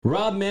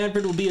Rob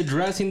Manfred will be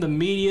addressing the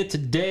media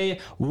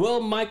today.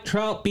 Will Mike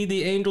Trout be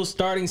the Angels'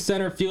 starting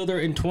center fielder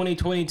in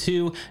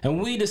 2022?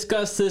 And we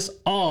discuss this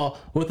all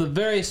with a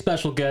very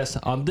special guest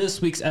on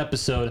this week's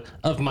episode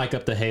of Mike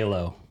Up the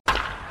Halo.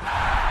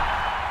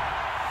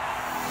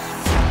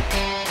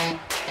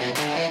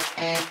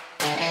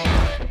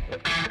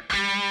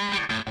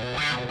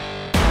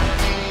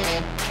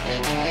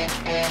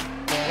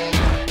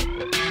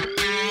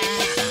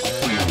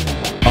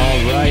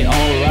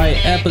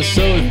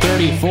 Episode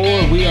 34,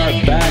 we are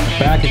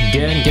back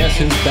again. Guess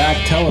who's back?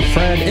 Tell a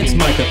friend. It's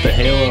Mike Up the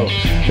Halo.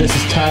 This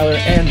is Tyler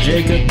and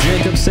Jacob.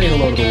 Jacob, say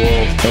hello to the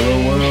world.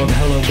 Hello world,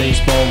 hello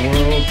baseball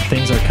world.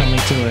 Things are coming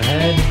to a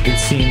head, it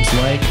seems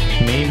like,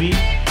 maybe.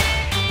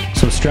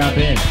 So strap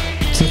in.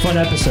 It's a fun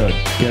episode.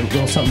 Get a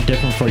little something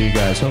different for you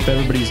guys. Hope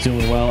everybody's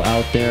doing well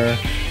out there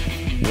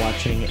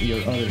watching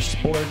your other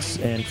sports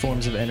and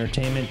forms of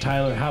entertainment.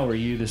 Tyler, how are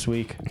you this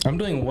week? I'm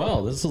doing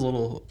well. This is a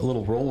little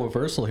role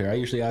reversal here. I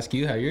usually ask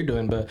you how you're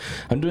doing, but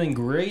I'm doing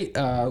great.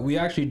 We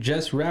actually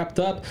just wrapped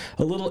up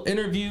a little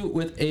interview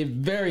with a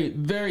very,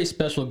 very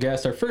special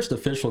guest, our first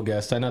official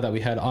guest. I know that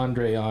we had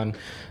Andre on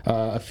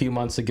a few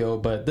months ago,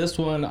 but this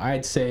one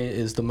I'd say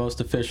is the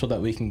most official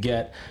that we can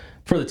get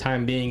for the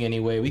time being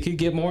anyway. We could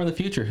get more in the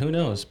future, who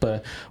knows?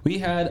 But we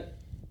had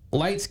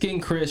Light Skin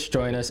Chris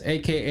join us,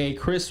 aka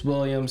Chris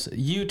Williams,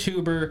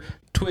 YouTuber,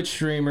 Twitch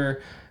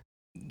streamer,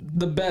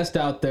 the best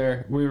out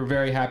there. We were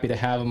very happy to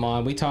have him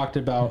on. We talked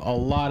about a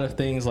lot of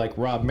things like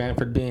Rob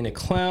Manfred being a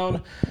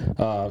clown,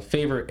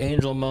 favorite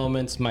Angel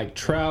moments, Mike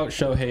Trout,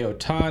 Shohei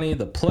Ohtani,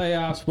 the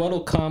playoffs,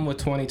 what'll come with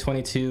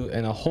 2022,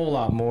 and a whole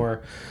lot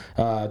more.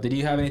 Did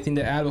you have anything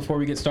to add before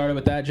we get started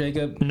with that,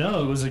 Jacob?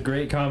 No, it was a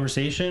great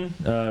conversation.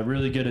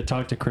 Really good to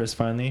talk to Chris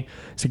finally.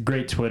 It's a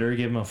great Twitter.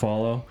 Give him a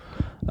follow.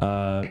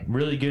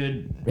 Really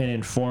good and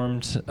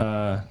informed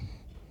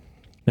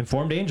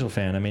Angel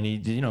fan. I mean,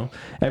 he,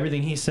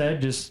 everything he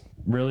said just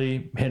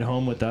really hit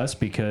home with us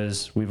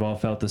because we've all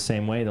felt the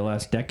same way the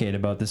last decade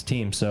about this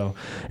team. So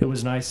it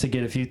was nice to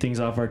get a few things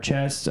off our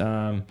chest.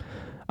 I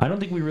don't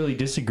think we really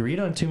disagreed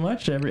on too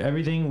much.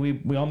 Everything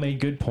we all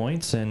made good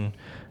points and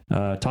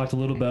talked a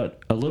little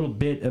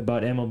bit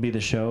about MLB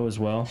The Show as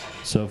well.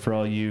 So for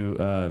all you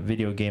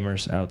video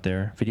gamers out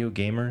there,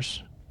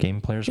 game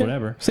players, yeah,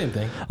 whatever, same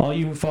thing. All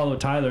you who follow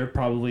Tyler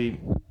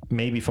probably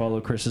maybe follow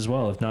Chris as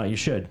well. If not, you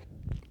should.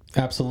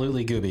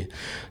 Absolutely, Gooby.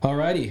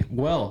 Alrighty,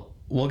 well,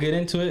 we'll get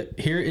into it.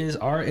 Here is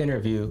our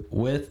interview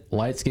with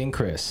Light Skin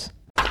Chris.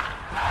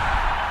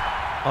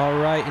 All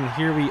right, and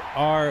here we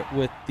are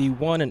with the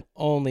one and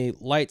only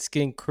Light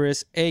Skin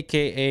Chris,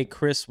 aka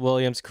Chris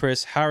Williams.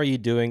 Chris, how are you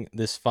doing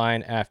this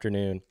fine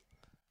afternoon?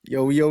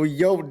 Yo,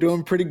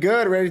 doing pretty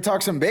good. Ready to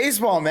talk some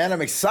baseball, man.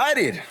 I'm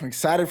excited.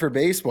 For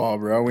baseball,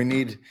 bro. We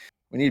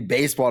need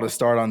baseball to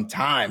start on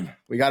time.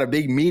 We got a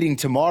big meeting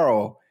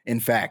tomorrow, in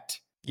fact.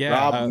 Yeah,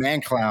 Rob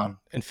Manclown.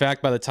 In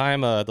fact, by the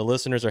time the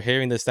listeners are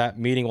hearing this, that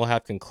meeting will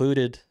have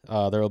concluded.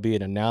 There will be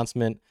an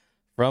announcement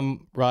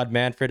from Rob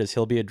Manfred as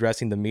he'll be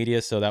addressing the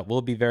media, so that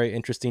will be very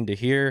interesting to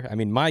hear. I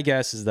mean, my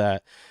guess is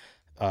that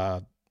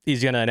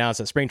he's going to announce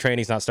that spring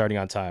training's not starting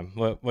on time.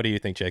 What do you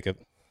think, Jacob?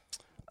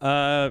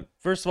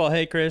 First of all,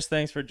 hey, Chris,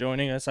 thanks for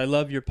joining us. I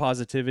love your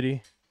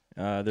positivity.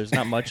 There's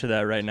not much of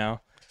that right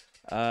now.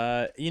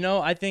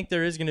 I think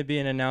there is going to be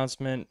an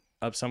announcement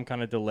of some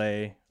kind of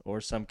delay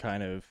or some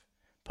kind of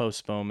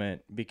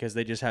postponement because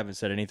they just haven't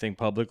said anything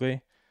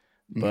publicly.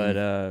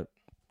 But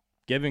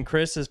given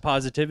Chris's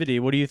positivity,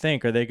 what do you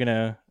think? Are they going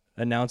to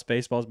announce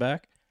baseball's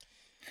back?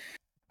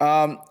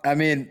 I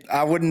mean,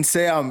 I wouldn't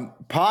say I'm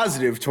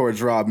positive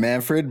towards Rob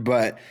Manfred,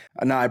 but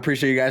no, I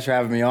appreciate you guys for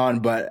having me on.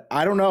 But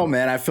I don't know,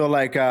 man. I feel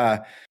like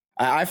they're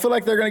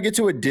going to get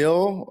to a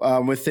deal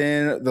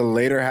within the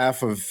later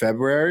half of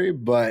February,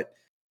 but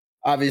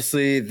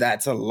obviously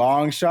that's a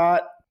long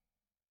shot.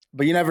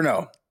 But you never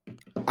know.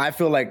 I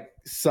feel like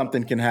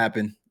something can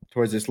happen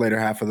towards this later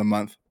half of the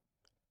month.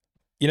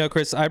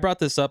 Chris, I brought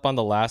this up on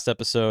the last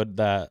episode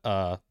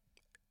that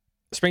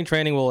spring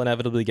training will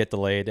inevitably get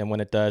delayed. And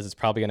when it does, it's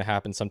probably going to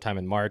happen sometime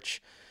in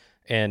March.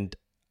 And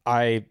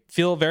I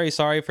feel very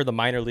sorry for the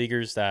minor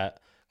leaguers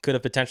that could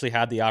have potentially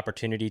had the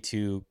opportunity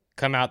to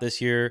come out this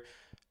year,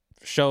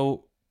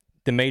 show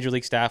the major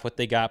league staff what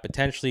they got,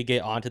 potentially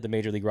get onto the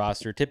major league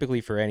roster.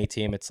 Typically for any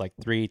team, it's like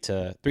three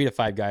to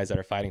five guys that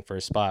are fighting for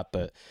a spot.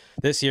 But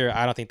this year,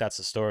 I don't think that's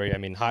the story. I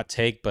mean, hot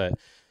take, but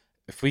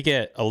if we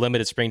get a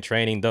limited spring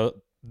training,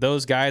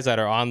 those guys that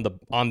are on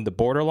the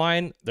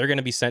borderline, they're going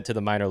to be sent to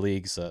the minor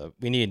leagues.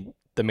 We need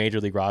the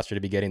major league roster to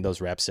be getting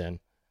those reps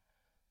in.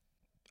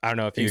 I don't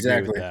know if you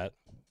agree with that.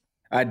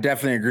 I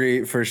definitely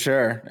agree for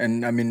sure.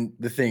 And I mean,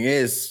 the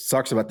thing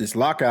sucks about this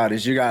lockout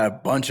is you got a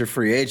bunch of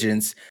free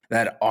agents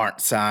that aren't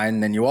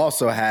signed. Then you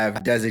also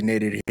have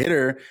designated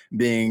hitter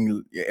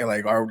being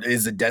like,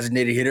 is a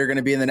designated hitter going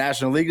to be in the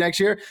National League next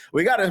year?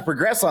 We got to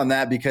progress on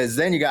that because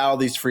then you got all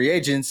these free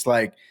agents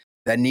like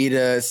that need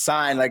to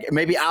sign. Like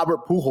maybe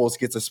Albert Pujols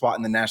gets a spot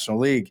in the National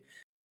League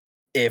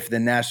if the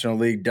National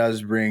League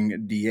does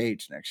bring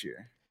DH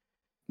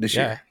this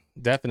year.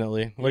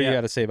 Definitely. What do you Yeah.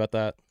 got to say about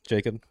that,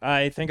 Jacob?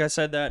 I think I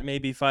said that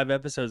maybe 5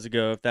 episodes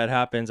ago. If that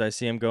happens, I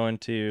see him going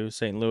to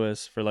St.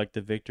 Louis for like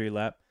the victory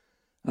lap.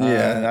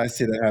 Yeah, I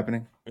see that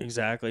happening.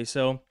 Exactly.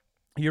 So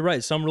you're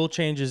right. Some rule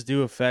changes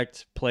do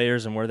affect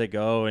players and where they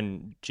go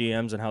and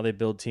GMs and how they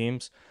build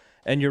teams.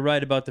 And you're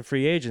right about the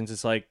free agents.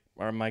 It's like,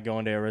 am I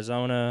going to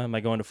Arizona? Am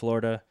I going to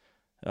Florida?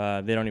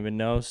 They don't even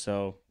know.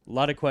 So a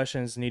lot of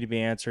questions need to be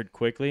answered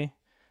quickly.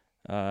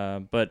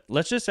 But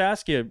let's just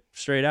ask you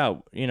straight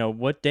out,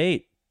 what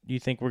date do you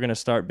think we're going to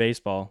start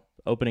baseball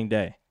opening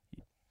day?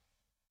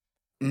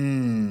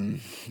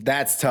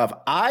 That's tough.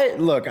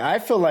 I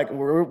feel like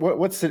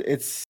what's it?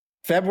 It's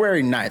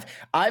February 9th.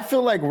 I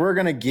feel like we're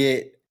going to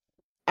get,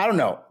 I don't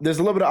know. There's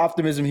a little bit of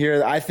optimism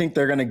here. I think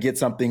they're going to get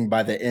something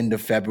by the end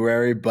of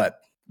February, but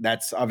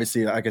that's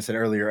obviously, like I said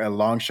earlier, a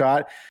long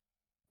shot.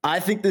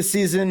 I think this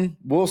season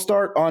will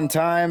start on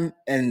time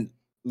and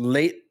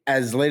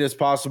as late as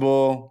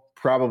possible,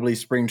 probably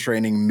spring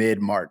training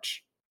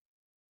mid-March.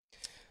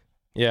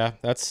 Yeah,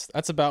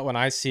 that's about when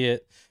I see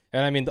it.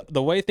 And I mean,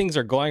 the way things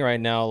are going right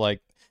now,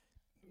 like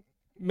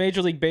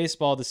Major League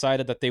Baseball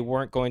decided that they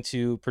weren't going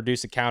to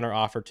produce a counter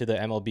offer to the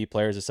MLB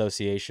Players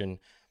Association,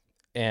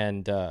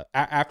 and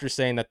after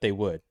saying that they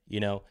would,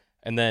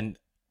 and then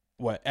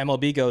what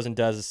MLB goes and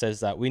does is says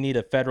that we need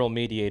a federal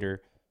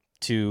mediator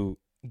to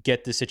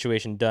get this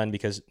situation done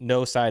because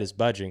no side is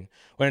budging.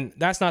 When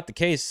that's not the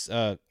case,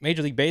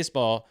 Major League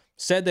Baseball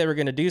said they were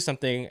going to do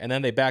something and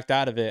then they backed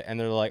out of it, and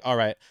they're like, all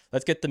right,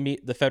 let's get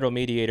the federal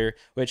mediator,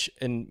 which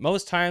in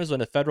most times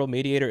when a federal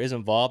mediator is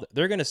involved,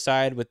 they're going to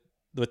side with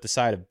the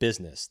side of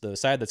business, the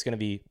side that's going to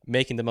be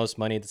making the most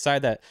money, the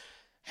side that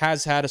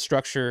has had a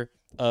structure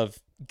of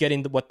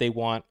getting what they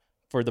want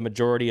for the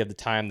majority of the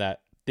time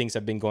that things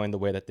have been going the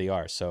way that they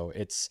are. So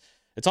it's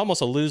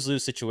almost a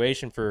lose-lose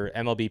situation for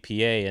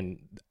MLBPA, and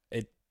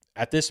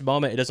at this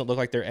moment it doesn't look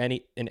like they're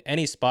in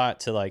any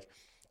spot to, like,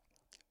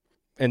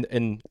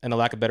 in a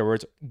lack of better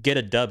words, get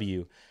a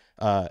W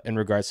in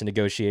regards to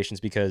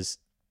negotiations, because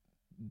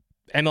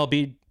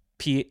MLB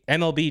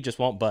just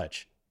won't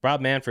budge. Rob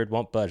Manfred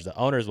won't budge. The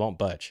owners won't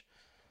budge.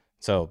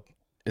 So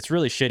it's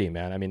really shitty,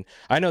 man. I mean,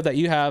 I know that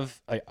you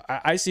have,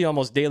 I see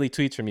almost daily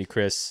tweets from you,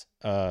 Chris,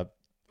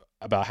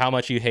 about how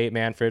much you hate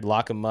Manfred.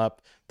 Lock him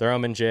up, throw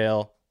him in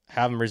jail,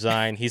 have him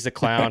resign. He's a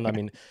clown. I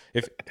mean,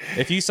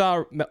 if you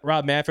saw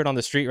Rob Manfred on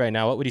the street right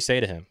now, what would you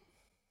say to him?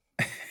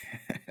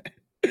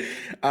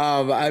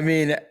 I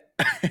mean,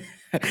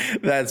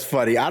 that's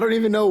funny. I don't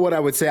even know what I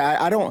would say.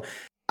 I don't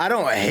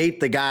hate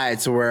the guy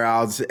to where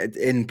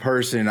in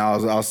person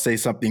I'll say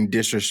something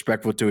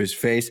disrespectful to his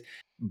face,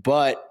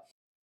 but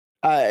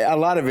a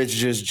lot of it's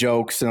just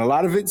jokes,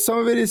 and some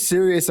of it is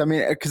serious. I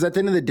mean, because at the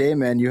end of the day,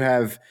 man, you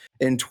have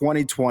in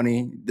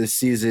 2020, the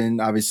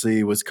season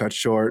obviously was cut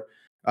short.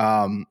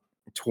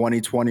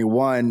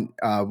 2021,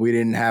 we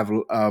didn't have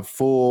a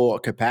full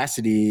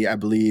capacity, I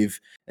believe,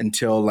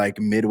 until like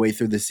midway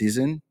through the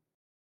season.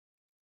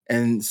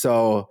 And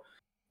so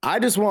I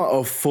just want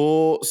a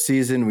full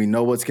season. We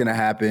know what's going to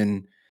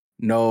happen.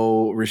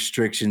 No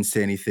restrictions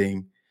to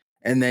anything.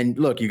 And then,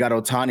 look, you got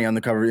Ohtani on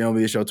the cover of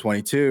MLB The Show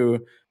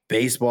 22.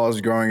 Baseball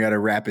is growing at a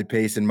rapid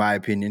pace, in my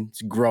opinion.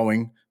 It's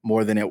growing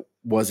more than it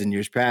was in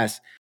years past.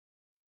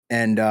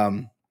 And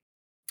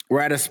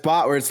we're at a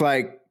spot where it's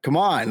like, come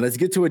on, let's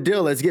get to a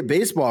deal. Let's get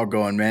baseball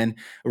going, man.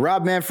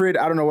 Rob Manfred,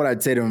 I don't know what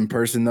I'd say to him in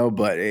person, though,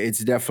 but it's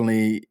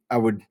definitely,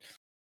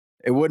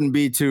 it wouldn't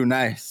be too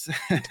nice.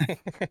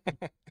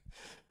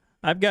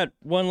 I've got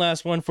one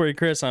last one for you,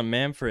 Chris, on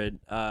Manfred.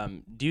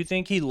 Do you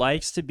think he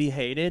likes to be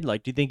hated?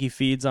 Like, do you think he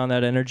feeds on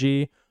that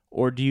energy?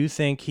 Or do you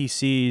think he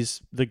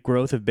sees the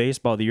growth of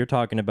baseball that you're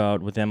talking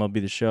about with MLB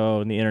The Show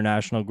and the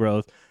international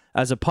growth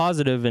as a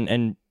positive,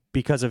 and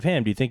because of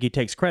him, do you think he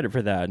takes credit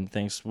for that and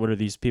thinks, what are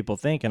these people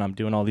thinking? I'm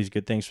doing all these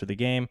good things for the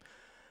game.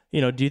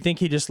 Do you think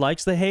he just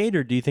likes the hate,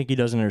 or do you think he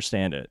doesn't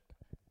understand it?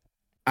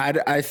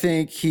 I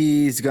think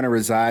he's going to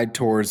reside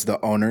towards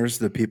the owners,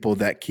 the people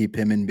that keep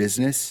him in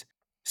business.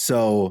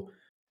 So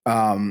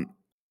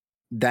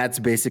that's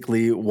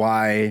basically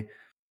why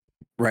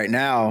right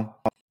now,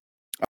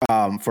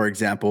 for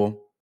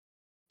example,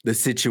 the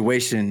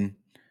situation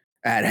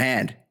at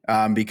hand,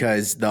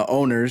 because the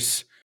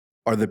owners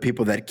are the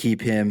people that keep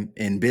him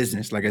in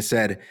business. Like I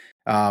said,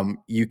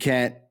 you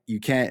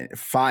can't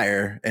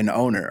fire an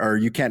owner, or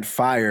you can't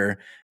fire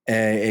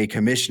a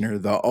commissioner.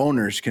 The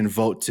owners can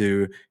vote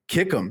to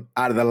kick him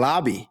out of the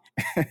lobby.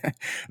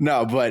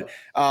 No, but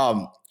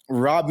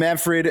Rob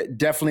Manfred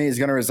definitely is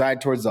going to reside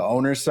towards the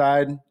owner's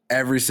side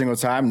every single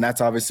time. And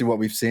that's obviously what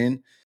we've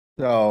seen.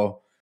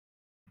 So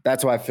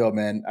that's what I feel,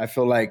 man. I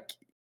feel like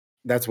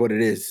that's what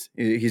it is.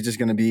 He's just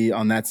going to be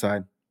on that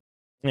side.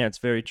 Yeah, it's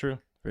very true.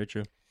 Very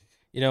true.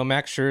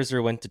 Max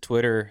Scherzer went to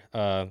Twitter,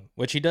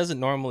 which he doesn't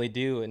normally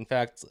do. In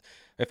fact,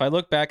 if I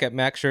look back at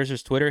Max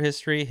Scherzer's Twitter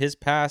history, his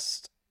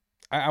past,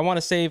 I want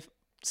to say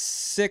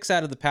 6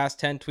 out of the past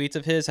 10 tweets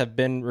of his have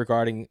been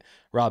regarding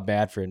Rob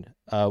Manfred.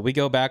 We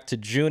go back to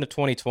June of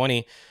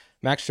 2020.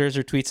 Max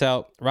Scherzer tweets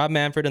out, Rob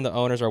Manfred and the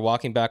owners are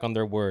walking back on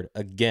their word.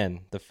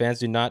 Again, the fans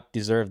do not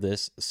deserve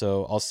this,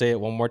 so I'll say it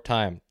one more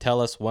time.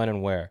 Tell us when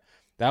and where.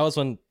 That was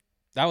when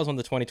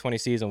the 2020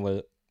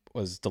 season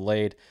was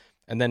delayed.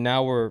 And then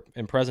now we're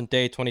in present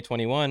day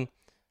 2021,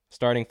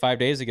 starting 5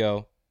 days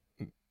ago,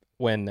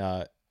 when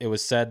it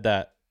was said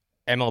that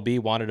MLB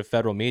wanted a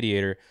federal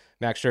mediator.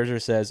 Max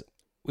Scherzer says,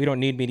 we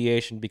don't need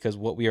mediation because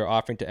what we are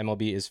offering to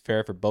MLB is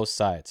fair for both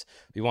sides.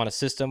 We want a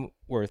system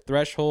where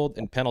threshold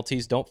and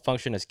penalties don't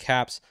function as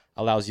caps,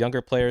 allows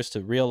younger players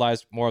to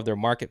realize more of their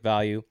market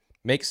value,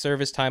 make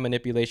service time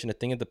manipulation a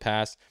thing of the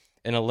past,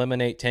 and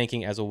eliminate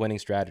tanking as a winning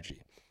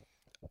strategy.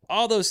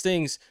 All those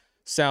things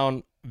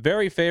sound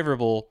very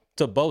favorable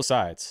to both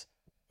sides.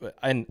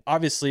 And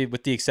obviously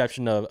with the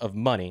exception of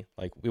money,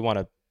 like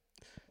the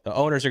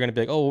owners are going to be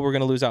like, oh, well, we're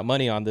going to lose out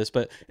money on this.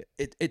 But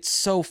it's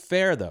so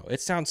fair, though.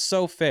 It sounds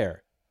so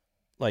fair.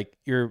 Like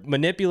you're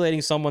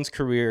manipulating someone's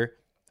career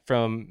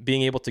from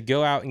being able to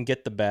go out and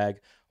get the bag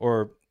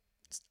or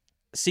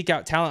seek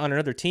out talent on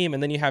another team.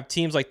 And then you have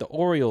teams like the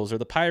Orioles or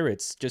the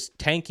Pirates just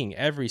tanking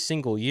every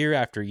single year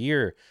after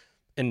year.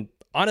 And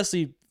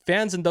honestly,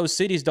 fans in those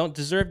cities don't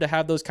deserve to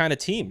have those kind of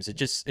teams. It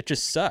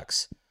just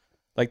sucks.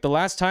 Like the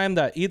last time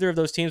that either of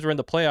those teams were in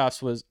the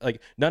playoffs was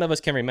like, none of us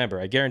can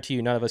remember. I guarantee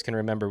you none of us can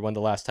remember when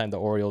the last time the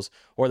Orioles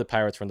or the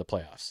Pirates were in the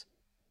playoffs.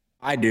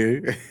 I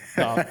do.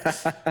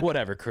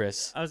 Whatever,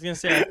 Chris. I was gonna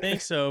say I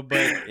think so, but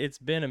it's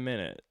been a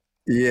minute.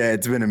 Yeah,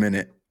 it's been a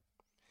minute.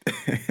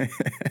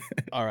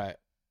 All right.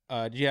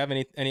 Do you have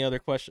any other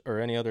question or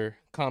any other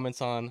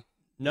comments on?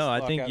 No,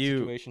 I think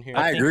situation here?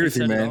 I agree with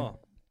you, said it man. all.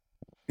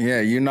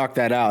 Yeah, you knocked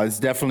that out. It's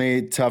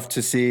definitely tough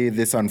to see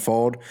this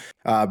unfold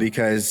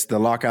because the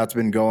lockout's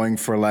been going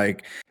for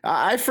like,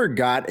 I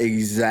forgot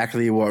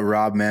exactly what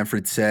Rob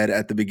Manfred said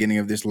at the beginning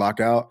of this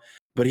lockout,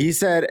 but he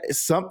said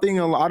something,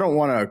 I don't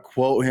want to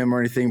quote him or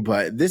anything,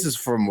 but this is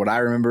from what I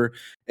remember,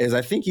 is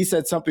I think he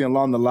said something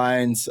along the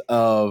lines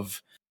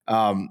of,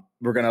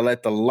 we're going to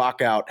let the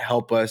lockout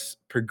help us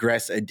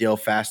progress a deal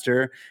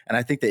faster. And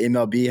I think the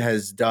MLB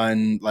has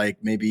done like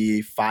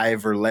maybe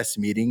 5 or less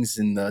meetings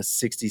in the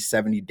 60,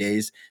 70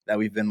 days that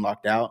we've been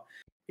locked out.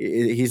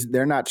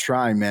 They're not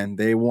trying, man.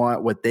 They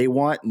want what they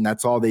want, and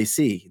that's all they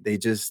see.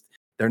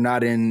 They're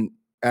not in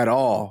at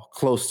all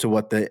close to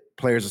what the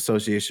Players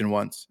Association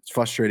wants. It's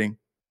frustrating.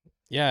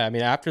 Yeah, I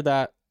mean, after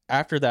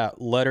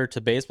that letter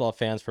to baseball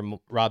fans from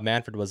Rob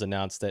Manfred was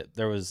announced, that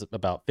there was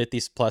about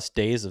 50 plus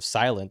days of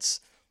silence.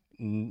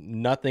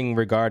 Nothing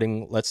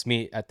regarding let's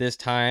meet at this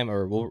time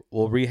or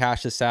we'll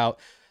rehash this out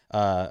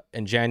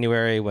in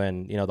January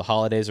when the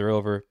holidays are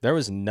over. There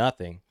was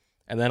nothing,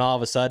 and then all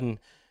of a sudden,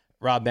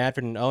 Rob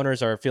Manfred and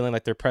owners are feeling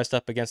like they're pressed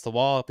up against the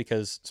wall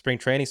because spring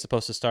training is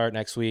supposed to start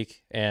next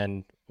week,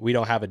 and we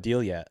don't have a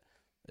deal yet.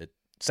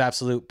 It's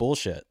absolute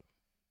bullshit.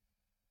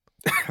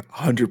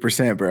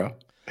 100%, bro.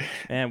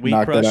 And we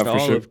Knocked that crushed out for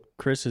all sure. of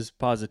Chris's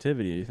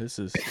positivity. This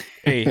is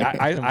Hey,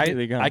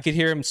 completely gone. I could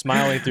hear him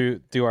smiling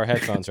through our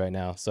headphones right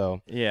now.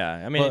 So yeah.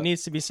 I mean, But- it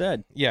needs to be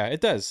said. yeah, it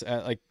does.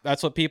 Like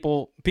that's what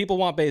people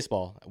want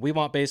baseball. We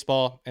want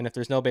baseball, and if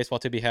there's no baseball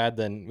to be had,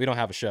 then we don't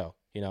have a show.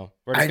 We're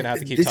just gonna have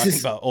to keep this talking is-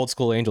 about old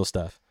school Angel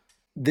stuff.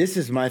 This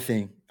is my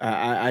thing.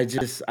 I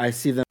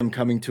see them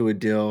coming to a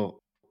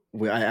deal.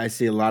 I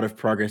see a lot of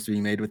progress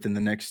being made within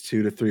the next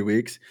 2 to 3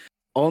 weeks,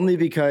 only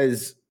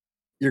because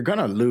you're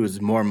gonna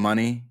lose more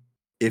money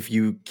if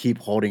you keep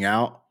holding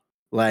out.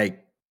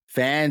 Like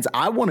fans,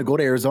 I want to go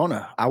to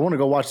Arizona. I want to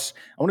go watch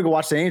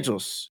the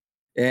Angels,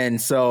 and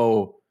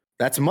so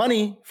that's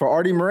money for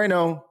Artie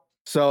Moreno.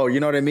 So you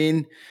know what I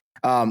mean.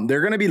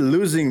 They're gonna be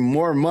losing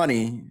more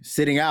money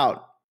sitting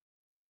out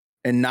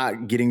and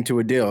not getting to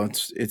a deal.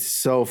 It's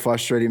so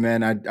frustrating,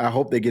 man. I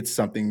hope they get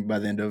something by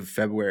the end of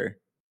February.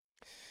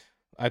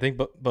 I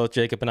think both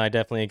Jacob and I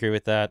definitely agree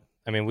with that.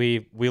 I mean,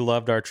 we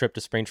loved our trip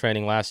to spring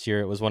training last year.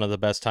 It was one of the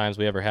best times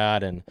we ever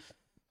had, and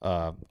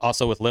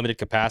also with limited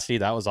capacity,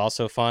 that was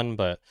also fun.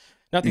 But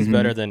nothing's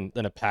better than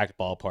a packed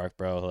ballpark,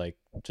 bro. Like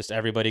just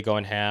everybody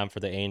going ham for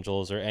the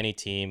Angels or any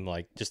team.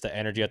 Like just the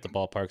energy at the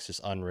ballpark's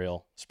just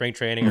unreal. Spring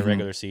training or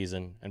regular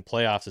season, and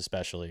playoffs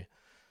especially.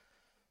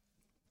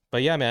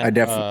 But yeah, man. I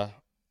definitely.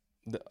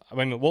 I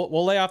mean,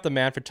 we'll lay off the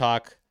Manfred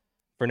talk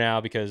for now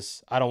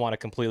because I don't want to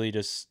completely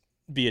just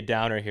be a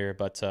downer here.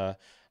 But I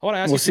want to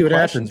ask you some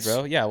questions,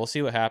 bro. Yeah, we'll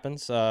see what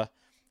happens. So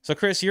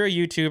Chris, you're a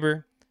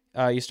YouTuber.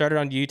 You started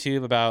on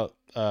YouTube about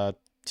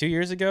 2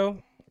 years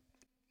ago.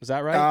 Was that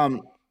right?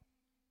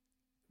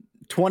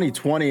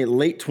 2020,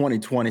 late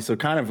 2020. So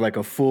kind of like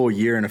a full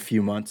year and a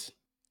few months.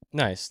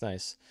 Nice.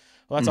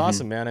 Well, that's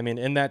awesome, man. I mean,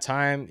 in that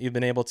time, you've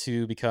been able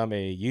to become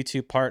a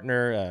YouTube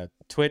partner, a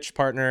Twitch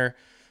partner,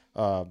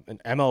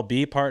 an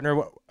MLB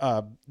partner.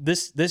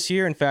 This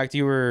year, in fact,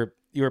 you were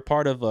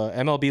part of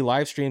MLB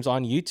live streams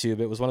on YouTube.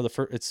 It was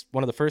it's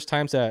one of the first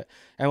times that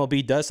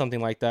MLB does something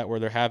like that, where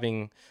they're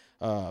having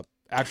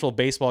actual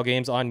baseball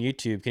games on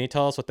YouTube. Can you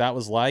tell us what that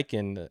was like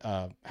and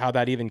how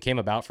that even came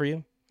about for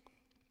you?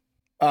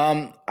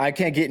 I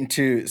can't get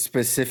into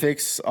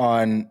specifics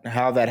on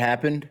how that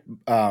happened,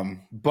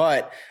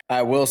 but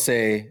I will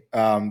say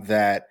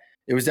that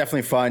it was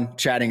definitely fun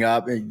chatting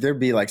up. There'd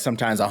be like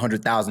sometimes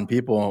 100,000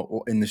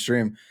 people in the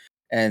stream,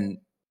 and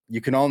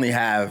you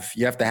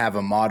have to have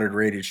a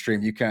moderated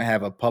stream. You can't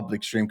have a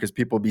public stream because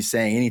people be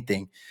saying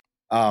anything.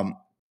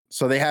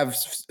 So they have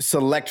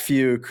select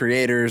few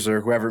creators or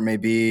whoever it may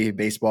be,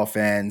 baseball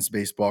fans,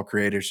 baseball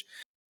creators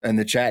in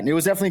the chat. And it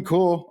was definitely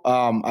cool.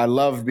 I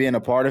loved being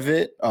a part of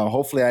it.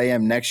 Hopefully I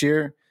am next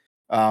year.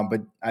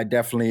 But I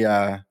definitely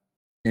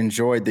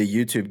enjoyed the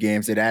YouTube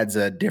games. It adds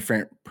a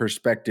different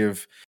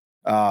perspective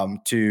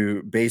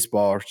to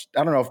baseball.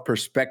 I don't know if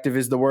perspective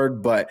is the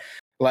word, but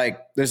like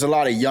there's a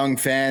lot of young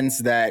fans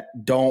that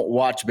don't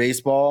watch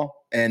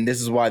baseball. And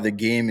this is why the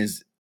game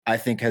is, I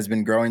think, has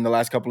been growing the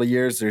last couple of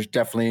years. There's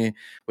definitely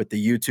with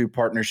the YouTube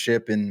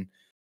partnership and,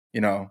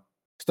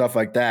 stuff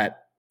like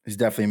that has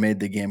definitely made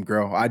the game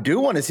grow. I do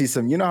want to see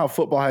some, how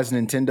football has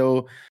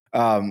Nintendo,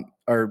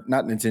 or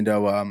not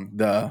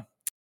Nintendo,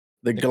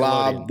 the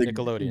glob, the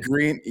Nickelodeon.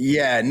 green,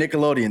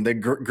 Nickelodeon, the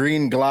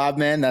green glob,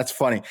 man. That's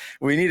funny.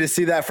 We need to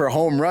see that for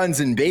home runs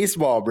in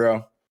baseball,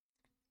 bro.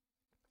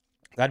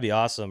 That'd be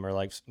awesome. Or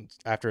like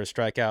after a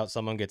strikeout,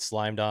 someone gets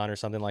slimed on or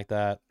something like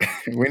that.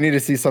 We need to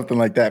see something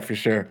like that for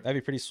sure.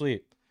 That'd be pretty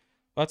sweet.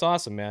 Well, that's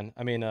awesome, man.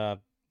 I mean, I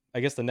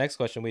guess the next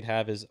question we'd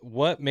have is,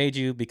 what made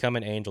you become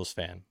an Angels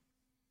fan?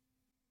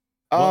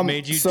 What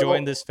made you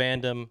join this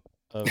fandom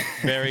of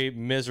very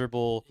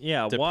miserable,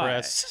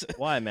 depressed,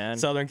 why, man?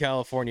 Southern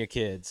California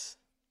kids?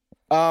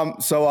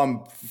 So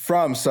I'm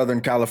from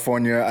Southern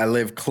California. I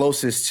live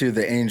closest to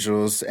the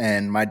Angels,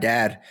 and my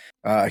dad,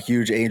 a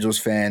huge Angels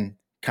fan,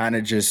 kind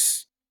of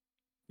just,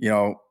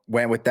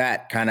 went with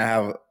that. Kind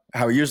of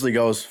how it usually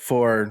goes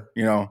for,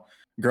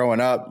 growing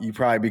up. You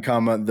probably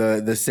become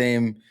the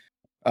same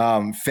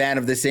fan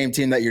of the same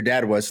team that your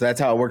dad was. So that's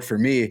how it worked for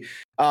me.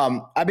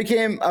 I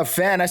became a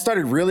fan. I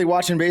started really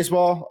watching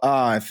baseball,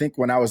 I think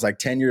when I was like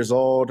 10 years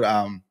old,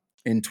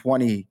 in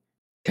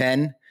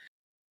 2010.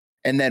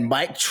 And then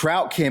Mike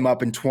Trout came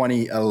up in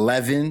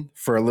 2011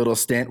 for a little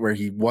stint where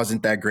he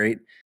wasn't that great.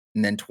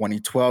 And then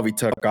 2012, he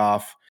took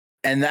off.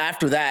 And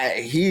after that,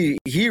 he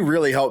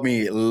really helped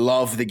me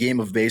love the game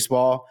of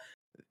baseball.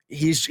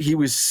 He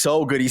was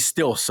so good. He's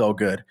still so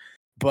good.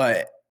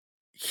 But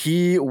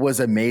he was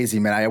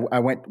amazing, man. I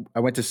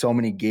went to so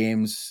many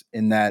games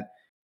in the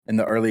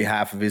early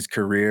half of his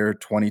career,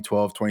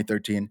 2012,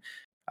 2013.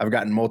 I've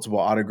gotten multiple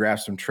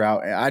autographs from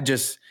Trout. I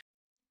just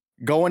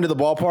going to the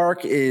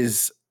ballpark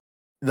is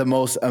the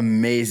most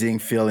amazing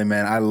feeling,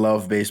 man. I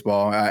love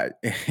baseball.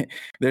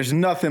 There's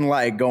nothing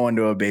like going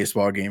to a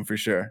baseball game for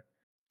sure.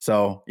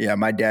 So yeah,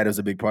 my dad was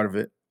a big part of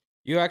it.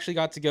 You actually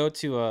got to go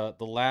to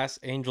the last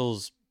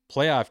Angels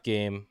playoff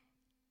game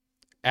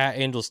at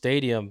Angel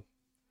Stadium.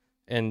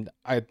 And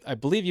I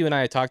believe you and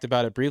I had talked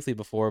about it briefly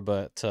before,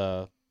 but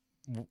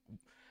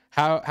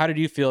how did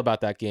you feel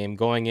about that game,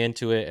 going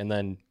into it and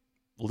then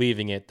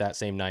leaving it that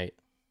same night?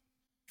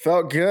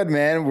 Felt good,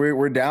 man.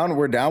 We're down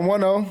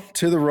 1-0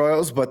 to the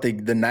Royals, but the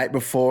night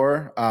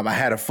before, I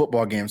had a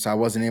football game, so I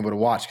wasn't able to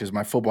watch because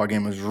my football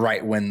game was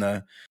right when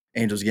the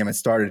Angels game had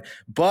started.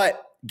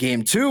 But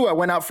game 2, I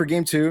went out for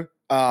game 2.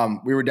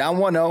 We were down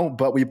 1-0,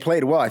 but we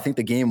played well. I think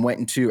the game went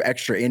into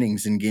extra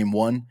innings in game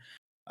 1.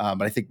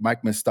 But I think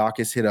Mike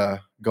Moustakas hit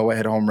a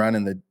go-ahead home run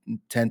in the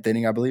 10th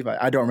inning, I believe.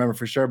 I don't remember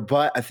for sure,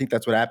 but I think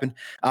that's what happened.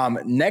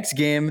 Next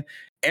game,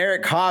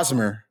 Eric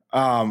Hosmer,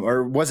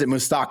 or was it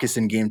Moustakas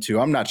in game 2?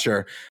 I'm not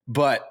sure.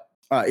 But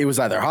it was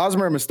either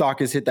Hosmer or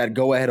Moustakas hit that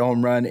go-ahead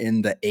home run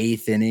in the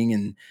 8th inning,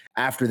 and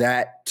after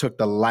that, took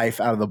the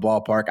life out of the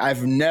ballpark.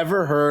 I've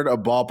never heard a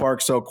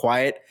ballpark so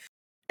quiet.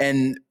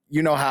 And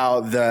you know how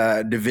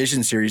the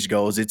division series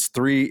goes. It's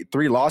three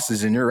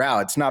losses and you're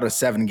out. It's not a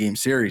 7-game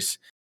series.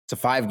 It's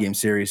a 5-game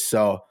series.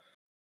 So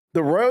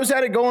the Royals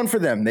had it going for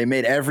them. They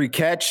made every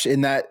catch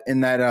in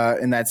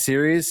that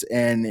series,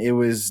 and it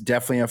was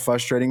definitely a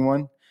frustrating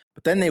one.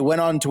 But then they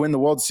went on to win the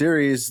World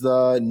Series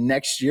the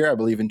next year, I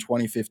believe, in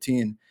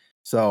 2015.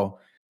 So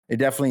they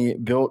definitely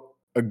built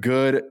a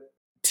good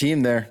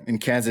team there in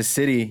Kansas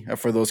City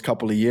for those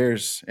couple of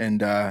years.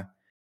 And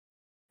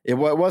it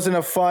wasn't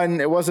a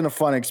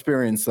fun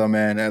experience though,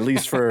 man. At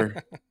least for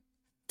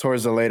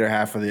towards the later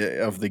half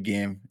of the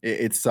game,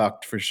 it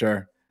sucked for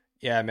sure.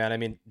 Yeah, man. I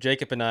mean,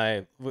 Jacob and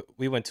I,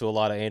 we went to a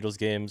lot of Angels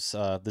games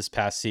this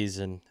past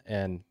season,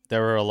 and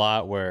there were a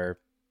lot where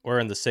we're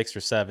in the 6th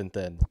or 7th,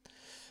 and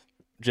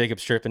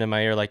Jacob's tripping in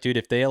my ear like, dude,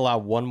 if they allow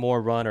one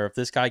more run or if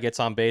this guy gets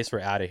on base, we're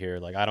out of here.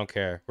 Like, I don't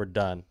care. We're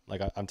done.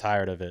 Like, I'm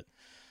tired of it.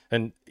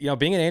 And,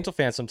 being an Angel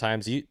fan,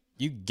 sometimes you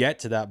get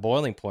to that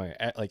boiling point,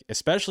 like,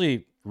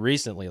 especially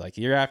recently, like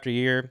year after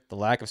year, the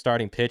lack of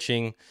starting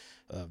pitching,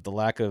 the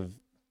lack of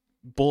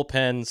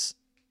bullpens.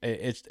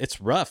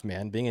 It's rough,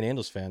 man, being an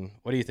Angels fan.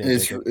 What do you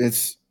think?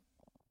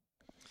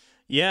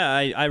 Yeah,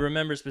 I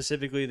remember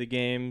specifically the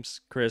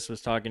games Chris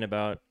was talking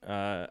about.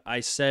 I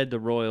said the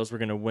Royals were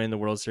going to win the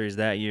World Series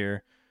that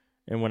year,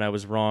 and when I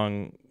was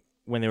wrong,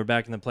 when they were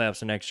back in the playoffs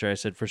the next year, I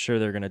said for sure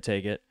they're going to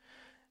take it.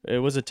 It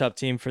was a tough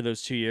team for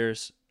those 2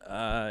 years.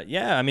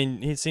 Yeah, I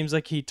mean, it seems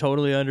like he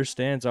totally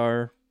understands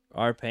our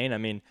pain. I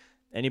mean,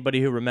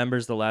 anybody who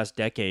remembers the last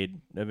decade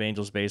of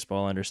Angels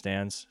baseball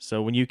understands.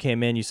 So when you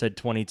came in, you said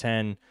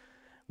 2010.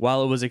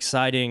 While it was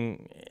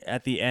exciting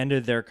at the end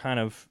of their kind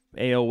of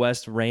AL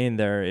West reign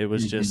there, it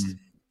was just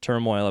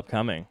turmoil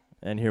upcoming.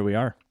 And here we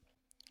are.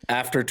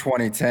 After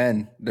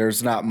 2010,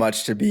 there's not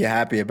much to be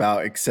happy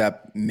about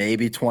except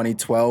maybe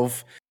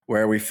 2012,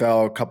 where we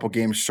fell a couple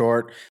games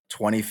short.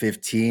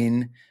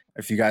 2015,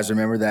 if you guys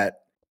remember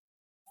that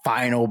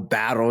final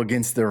battle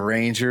against the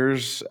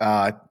Rangers,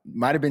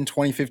 might have been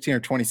 2015 or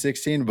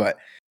 2016, but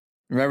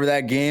remember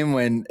that game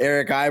when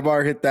Eric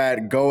Ibar hit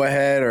that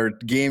go-ahead or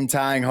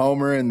game-tying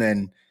homer, and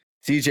then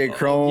CJ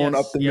Cron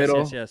up the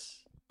middle? Yes.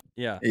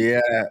 Yeah. Yeah,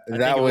 I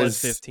that think it was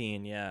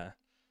 15, yeah.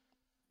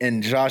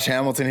 And Josh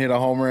Hamilton hit a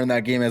homer in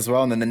that game as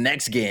well. And then the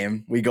next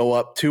game, we go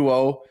up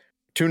 2-0,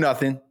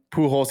 2-0.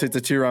 Pujols hits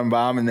a 2-run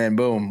bomb, and then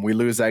boom, we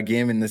lose that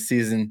game in the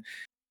season.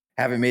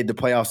 Haven't made the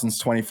playoffs since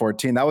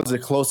 2014. That was the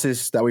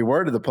closest that we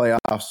were to the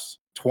playoffs.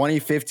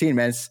 2015,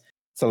 man. It's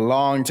a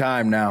long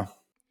time now.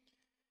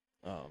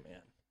 Oh,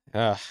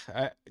 man.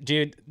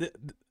 Dude,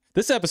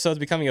 this episode's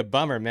becoming a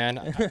bummer,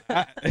 man.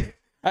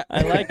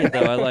 I like it,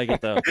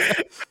 though.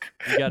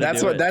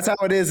 That's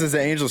how it is as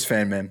an Angels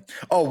fan, man.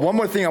 Oh, one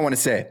more thing I want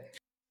to say.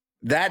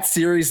 That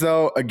series,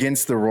 though,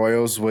 against the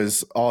Royals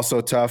was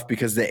also tough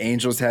because the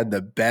Angels had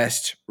the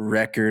best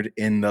record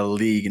in the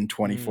league in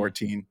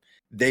 2014.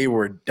 They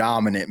were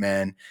dominant,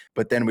 man.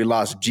 But then we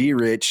lost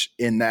G-Rich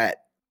in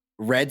that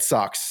Red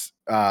Sox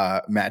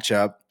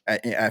matchup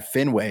at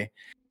Fenway.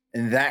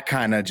 And that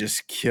kind of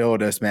just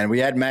killed us, man. We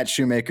had Matt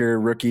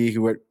Shoemaker, rookie,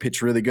 who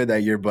pitched really good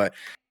that year, but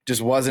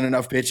just wasn't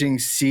enough pitching.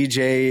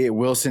 CJ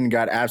Wilson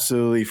got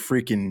absolutely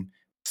freaking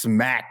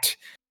smacked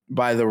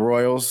by the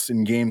Royals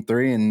in game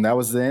 3, and that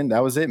was the end.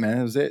 That was it, man.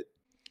 That was it.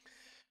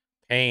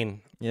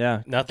 Pain.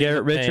 Yeah. Nothing.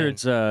 Garrett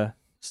Richards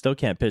still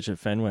can't pitch at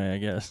Fenway, I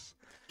guess.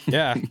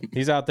 Yeah,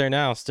 he's out there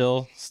now,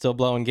 still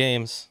blowing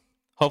games.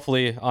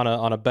 Hopefully on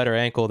a better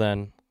ankle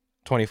than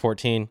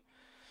 2014.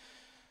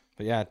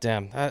 But yeah,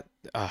 damn, that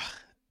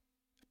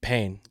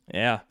pain.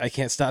 Yeah. I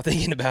can't stop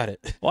thinking about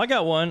it. Well, I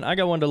got one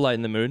to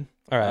lighten the mood.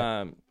 All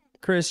right.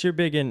 Chris, you're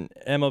big in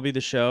MLB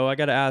The Show. I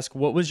got to ask,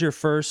 what was your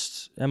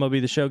first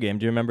MLB The Show game?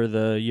 Do you remember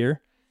the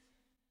year?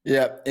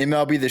 Yeah,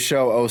 MLB The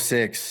Show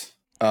 06.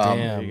 Damn.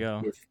 There you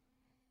go. With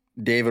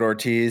David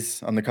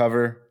Ortiz on the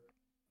cover.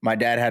 My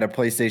dad had a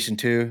PlayStation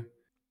 2,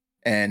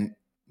 and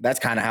that's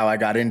kind of how I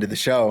got into the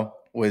show,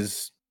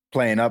 was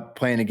playing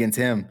against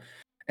him.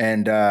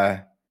 And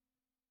I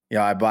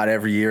bought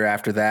every year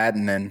after that,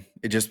 and then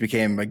it just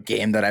became a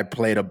game that I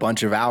played a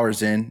bunch of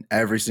hours in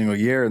every single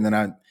year. And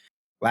then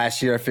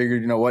last year I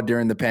figured, you know what,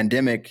 during the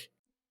pandemic,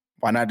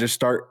 why not just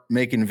start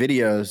making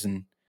videos?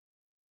 And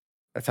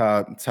that's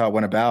how it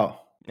went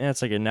about. Yeah,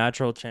 it's like a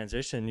natural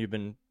transition. You've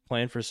been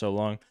playing for so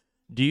long.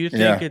 Do you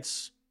think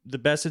it's the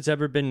best it's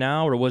ever been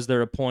now, or was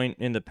there a point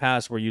in the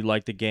past where you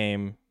liked the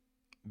game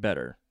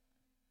better?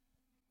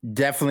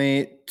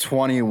 Definitely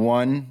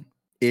 21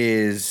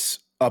 is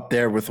up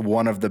there with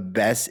one of the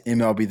best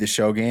MLB The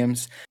Show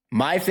games.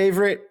 My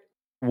favorite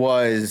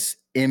was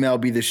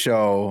MLB The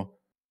Show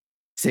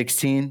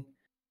 16,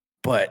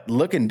 but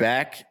looking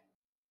back,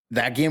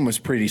 that game was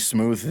pretty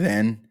smooth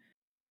then,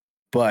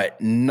 but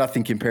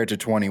nothing compared to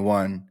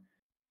 21.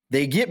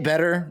 They get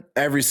better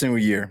every single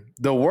year.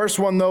 The worst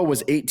one, though,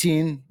 was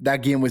 18. That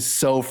game was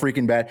so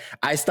freaking bad.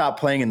 I stopped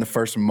playing in the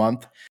first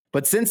month.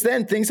 But since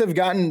then, things have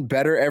gotten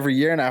better every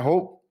year, and I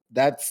hope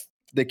that's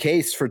the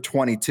case for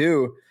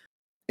 22,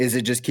 is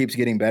it just keeps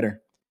getting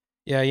better.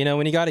 Yeah,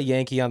 when you got a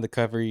Yankee on the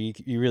cover, you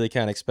really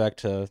can't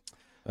expect a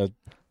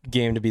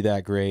game to be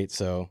that great.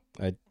 So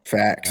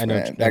Facts. I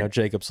know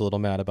Jacob's a little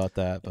mad about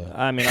that, but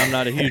I mean, I'm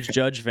not a huge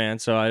Judge fan,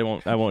 so I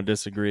won't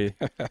disagree.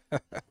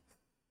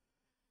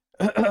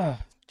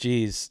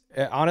 Jeez.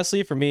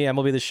 Honestly, for me,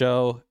 MLB The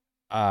Show,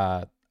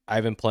 I've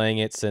been playing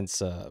it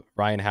since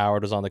Ryan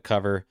Howard was on the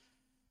cover.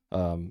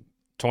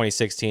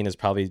 2016 is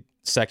probably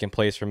second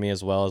place for me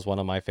as well, as one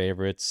of my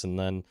favorites. And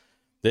then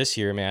this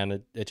year,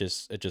 man, it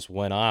just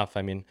went off.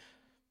 I mean,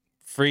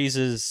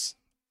 freezes,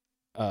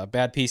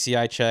 bad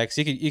PCI checks.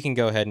 You can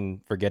go ahead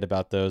and forget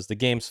about those. The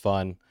game's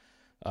fun.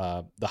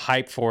 The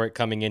hype for it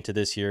coming into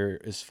this year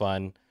is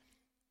fun.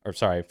 Or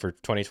sorry, for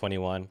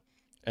 2021.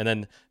 And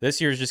then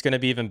this year is just going to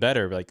be even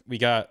better. Like, we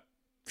got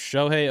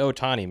Shohei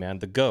Ohtani, man,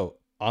 the GOAT,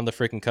 on the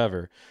freaking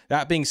cover.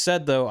 That being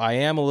said, though, I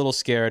am a little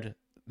scared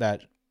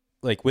that,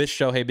 like, with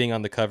Shohei being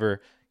on the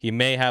cover, he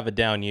may have a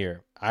down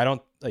year. I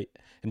don't like,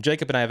 and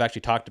Jacob and I have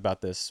actually talked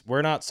about this.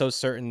 We're not so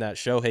certain that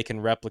Shohei can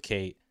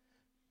replicate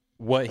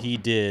what he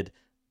did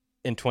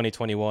in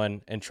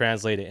 2021 and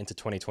translate it into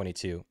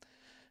 2022.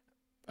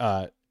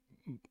 For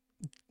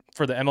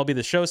the MLB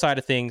The Show side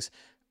of things,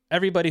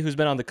 everybody who's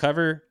been on the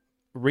cover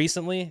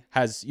recently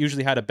has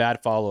usually had a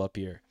bad follow-up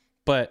year.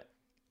 But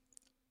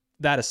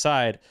that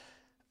aside,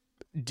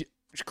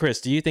 Chris,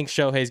 do you think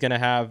Shohei's going to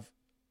have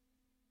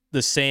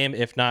the same,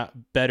 if not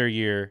better,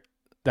 year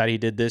that he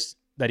did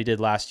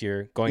last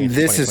year going into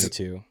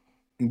 2022?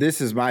 This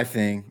is my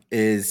thing,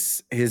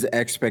 is his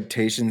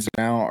expectations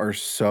now are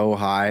so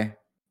high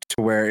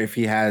to where if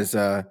he has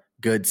a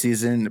good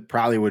season. It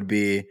probably would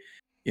be,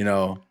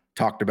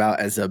 talked about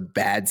as a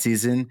bad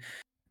season.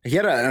 He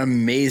had an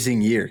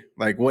amazing year.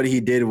 Like, what he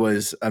did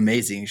was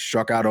amazing. He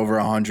struck out over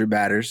 100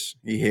 batters.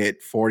 He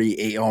hit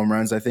 48 home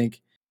runs, I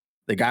think.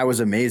 The guy was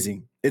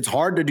amazing. It's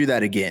hard to do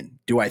that again.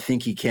 Do I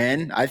think he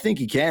can? I think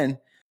he can.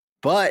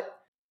 But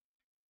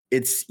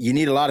you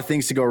need a lot of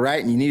things to go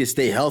right, and you need to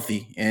stay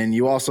healthy. And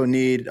you also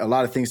need a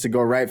lot of things to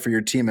go right for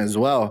your team as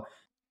well.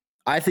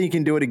 I think he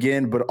can do it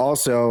again, but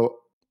also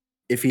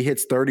if he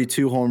hits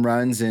 32 home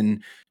runs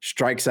and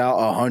strikes out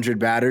 100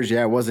 batters,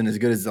 it wasn't as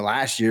good as the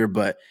last year,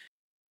 but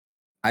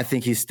I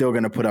think he's still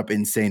going to put up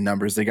insane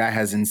numbers. The guy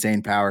has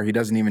insane power. He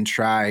doesn't even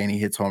try, and he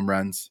hits home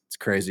runs. It's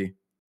crazy.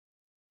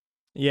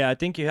 Yeah, I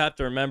think you have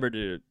to remember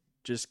to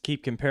just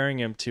keep comparing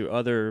him to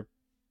other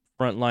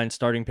frontline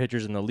starting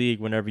pitchers in the league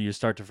whenever you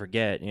start to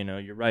forget.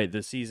 You're right.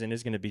 The season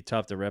is going to be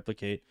tough to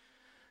replicate.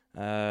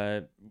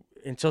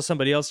 Until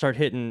somebody else start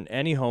hitting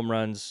any home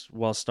runs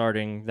while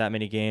starting that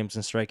many games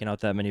and striking out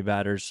that many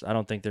batters, I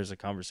don't think there's a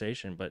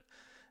conversation. But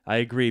I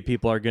agree.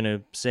 People are going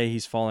to say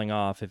he's falling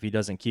off if he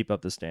doesn't keep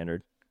up the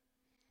standard.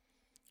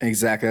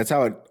 Exactly. That's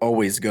how it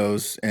always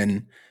goes.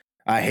 And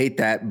I hate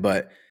that,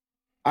 but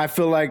I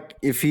feel like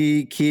if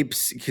he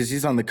keeps, because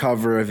he's on the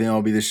cover of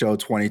MLB The Show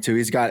 22,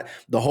 he's got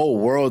the whole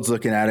world's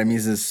looking at him.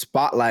 He's the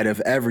spotlight of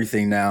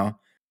everything now,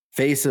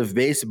 face of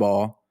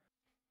baseball.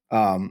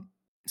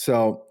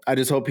 So I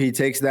just hope he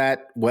takes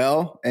that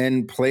well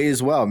and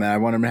plays well, man. I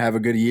want him to have a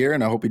good year,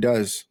 and I hope he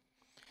does.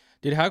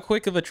 Dude, how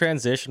quick of a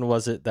transition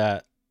was it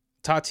that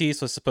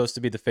Tatis was supposed to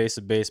be the face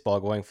of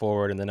baseball going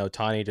forward, and then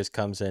Ohtani just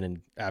comes in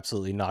and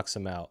absolutely knocks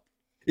him out?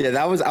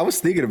 Yeah, I was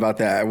thinking about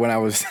that when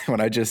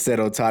I just said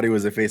Ohtani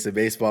was the face of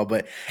baseball.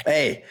 But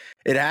hey,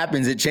 it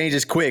happens. It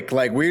changes quick.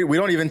 Like we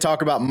don't even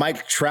talk about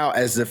Mike Trout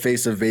as the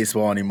face of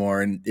baseball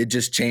anymore, and it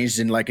just changed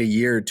in like a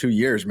year or 2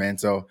 years, man.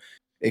 So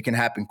it can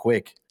happen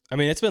quick. I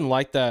mean, it's been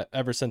like that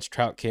ever since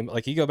Trout came.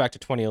 Like, you go back to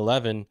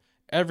 2011,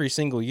 every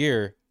single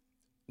year,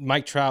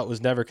 Mike Trout was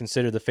never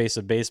considered the face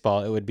of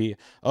baseball. It would be,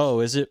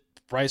 is it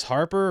Bryce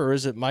Harper or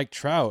is it Mike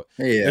Trout?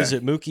 Yeah. Is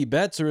it Mookie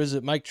Betts or is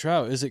it Mike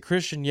Trout? Is it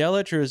Christian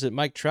Yelich or is it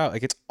Mike Trout?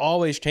 Like, it's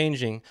always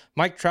changing.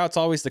 Mike Trout's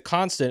always the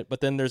constant, but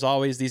then there's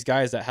always these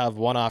guys that have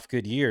one-off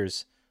good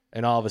years,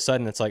 and all of a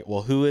sudden it's like,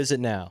 well, who is it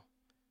now?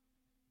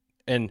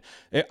 And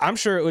I'm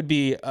sure it would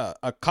be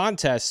a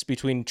contest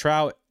between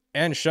Trout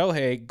and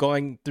Shohei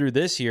going through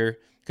this year,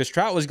 because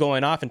Trout was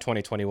going off in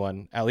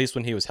 2021, at least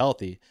when he was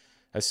healthy.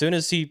 As soon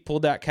as he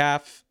pulled that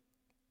calf,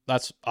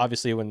 that's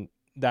obviously when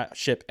that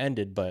ship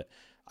ended. But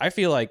I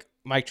feel like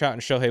Mike Trout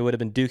and Shohei would have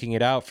been duking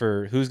it out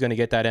for who's going to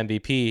get that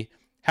MVP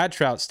had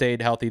Trout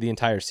stayed healthy the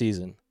entire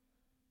season.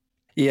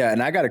 Yeah,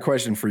 and I got a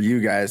question for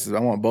you guys. I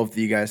want both of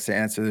you guys to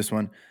answer this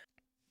one.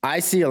 I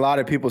see a lot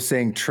of people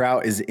saying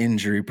Trout is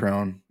injury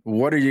prone.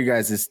 What are you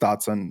guys'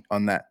 thoughts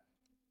on that?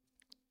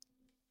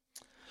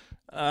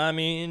 I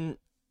mean,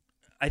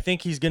 I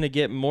think he's going to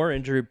get more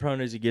injury prone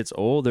as he gets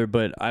older,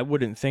 but I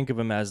wouldn't think of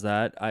him as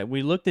that.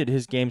 We looked at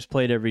his games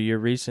played every year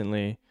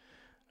recently.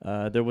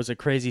 There was a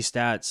crazy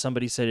stat.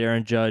 Somebody said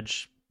Aaron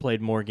Judge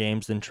played more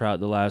games than Trout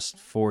the last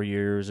 4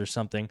 years or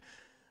something.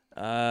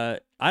 I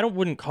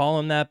wouldn't call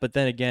him that, but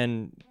then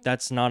again,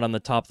 that's not on the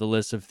top of the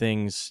list of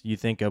things you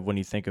think of when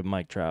you think of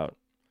Mike Trout.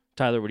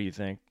 Tyler, what do you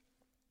think?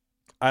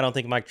 I don't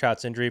think Mike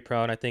Trout's injury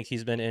prone. I think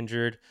he's been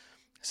injured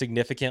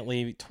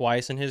significantly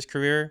twice in his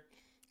career.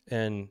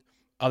 And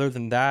other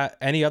than that,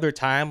 any other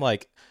time,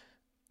 like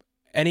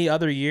any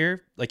other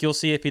year, like you'll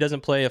see if he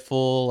doesn't play a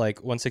full like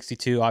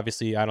 162.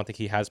 Obviously, I don't think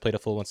he has played a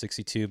full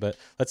 162, but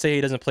let's say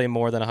he doesn't play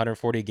more than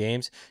 140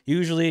 games.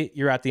 Usually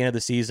you're at the end of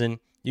the season.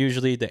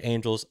 Usually the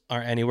Angels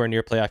aren't anywhere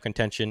near playoff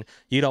contention.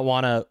 You don't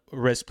want to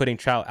risk putting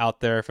Trout out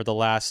there for the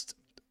last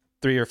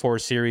 3 or 4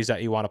 series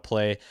that you want to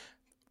play.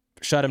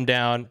 Shut him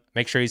down,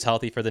 make sure he's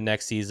healthy for the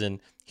next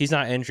season. He's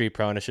not injury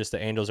prone. It's just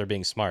the Angels are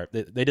being smart.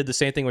 They did the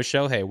same thing with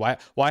Shohei.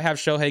 Why have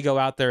Shohei go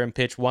out there and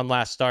pitch one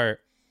last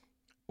start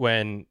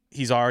when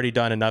he's already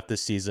done enough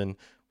this season?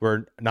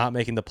 We're not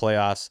making the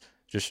playoffs.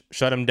 Just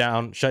shut him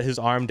down, shut his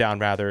arm down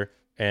rather,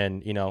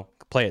 and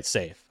play it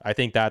safe. I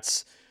think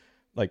that's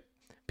like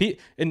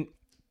and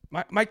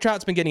Mike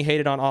Trout's been getting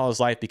hated on all his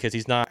life because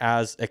he's not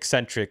as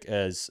eccentric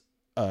as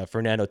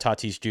Fernando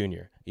Tatis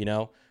Jr.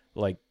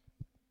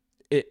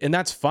 And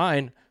that's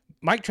fine.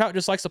 Mike Trout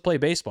just likes to play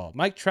baseball.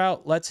 Mike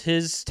Trout lets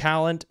his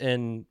talent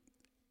and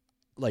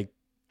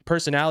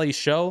personality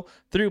show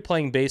through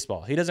playing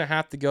baseball. He doesn't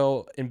have to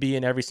go and be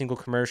in every single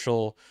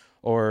commercial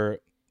or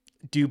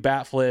do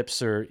bat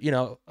flips or,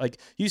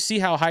 you see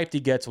how hyped he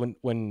gets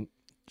when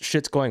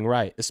shit's going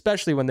right,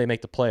 especially when they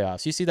make the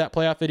playoffs. You see that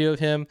playoff video of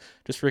him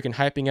just freaking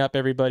hyping up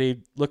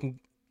everybody, looking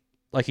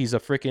like he's a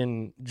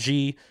freaking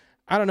G.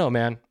 I don't know,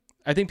 man.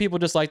 I think people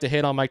just like to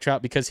hate on Mike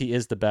Trout because he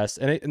is the best.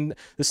 And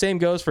the same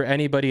goes for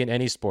anybody in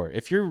any sport.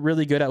 If you're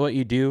really good at what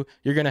you do,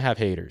 you're going to have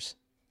haters.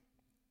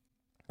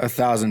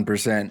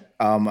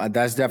 1,000%.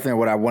 That's definitely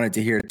what I wanted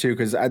to hear too,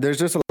 because there's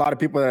just a lot of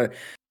people that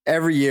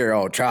every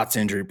year, Trout's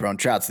injury prone,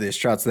 Trout's this,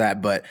 Trout's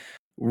that. But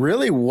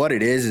really what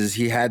it is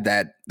he had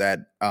that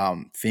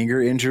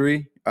finger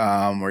injury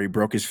where he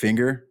broke his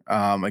finger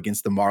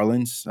against the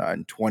Marlins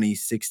in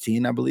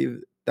 2016, I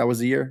believe that was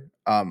the year.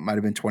 Might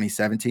have been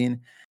 2017.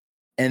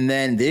 And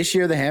then this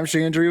year, the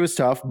hamstring injury was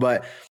tough.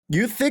 But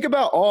you think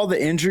about all the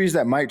injuries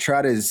that Mike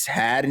Trout has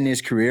had in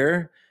his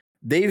career,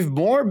 they've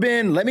more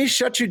been, let me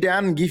shut you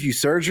down and give you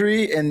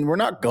surgery, and we're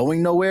not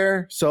going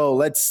nowhere. So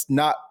let's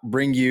not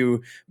bring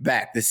you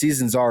back. The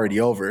season's already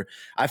over.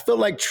 I feel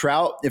like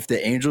Trout, if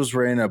the Angels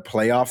were in a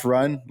playoff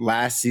run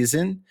last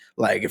season,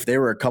 like if they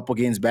were a couple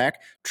games back,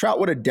 Trout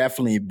would have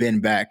definitely been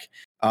back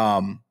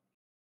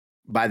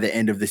by the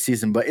end of the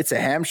season. But it's a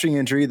hamstring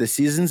injury. The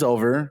season's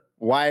over.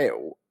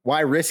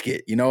 Why risk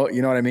it? You know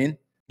what I mean?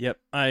 Yep,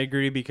 I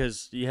agree,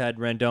 because you had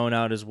Rendon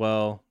out as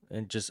well,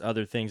 and just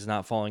other things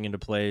not falling into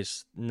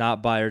place,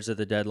 not buyers at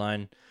the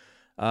deadline.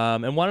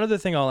 And one other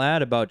thing I'll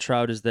add about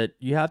Trout is that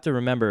you have to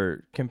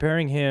remember,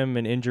 comparing him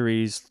and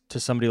injuries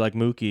to somebody like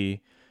Mookie,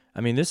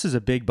 I mean, this is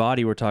a big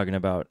body we're talking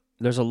about.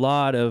 There's a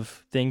lot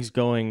of things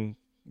going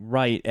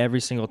right every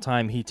single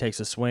time he takes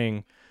a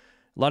swing.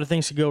 A lot of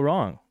things could go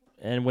wrong.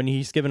 And when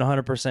he's given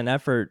 100%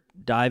 effort,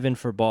 diving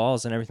for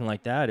balls and everything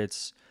like that,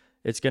 it's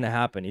going to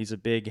happen. He's a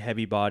big,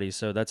 heavy body,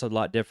 so that's a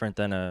lot different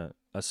than a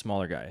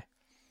smaller guy.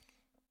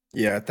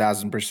 Yeah,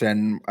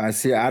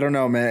 1,000%. I don't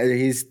know, man.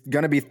 He's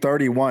going to be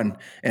 31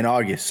 in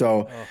August.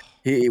 So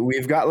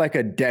we've got like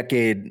a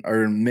decade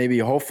or maybe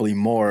hopefully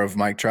more of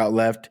Mike Trout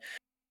left.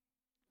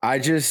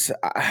 Is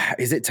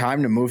it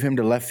time to move him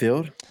to left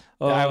field?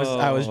 I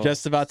was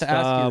just about to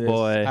ask you this.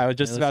 Boy. I was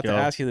just about to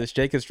ask you this.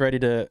 Jacob's ready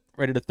to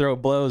throw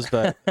blows,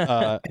 but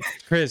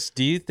Chris,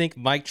 do you think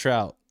Mike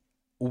Trout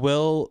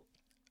will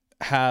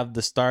have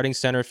the starting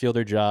center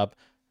fielder job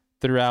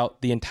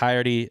throughout the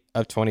entirety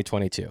of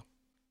 2022?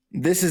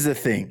 This is the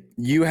thing.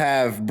 You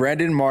have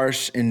Brandon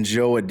Marsh and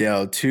Joe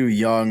Adell, two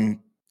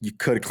young, you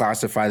could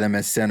classify them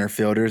as center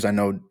fielders. I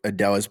know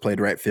Adell has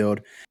played right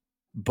field,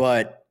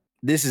 but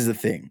this is the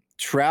thing.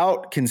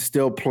 Trout can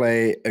still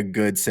play a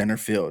good center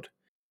field,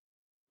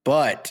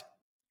 but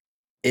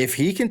if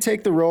he can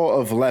take the role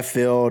of left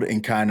field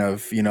and kind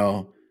of,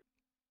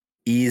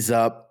 ease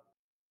up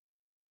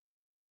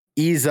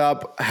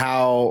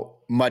how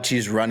much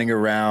he's running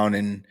around,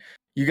 and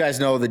you guys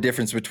know the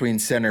difference between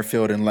center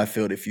field and left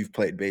field if you've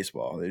played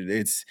baseball.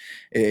 It's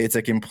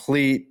a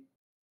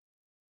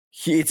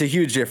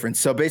huge difference.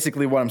 So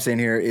basically what I'm saying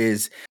here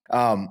is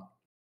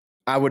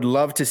I would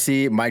love to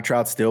see Mike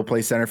Trout still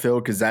play center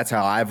field, because that's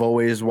how I've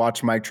always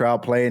watched Mike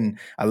Trout play, and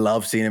I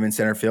love seeing him in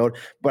center field.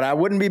 But I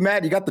wouldn't be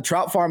mad. You got the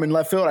Trout farm in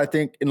left field, I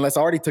think, unless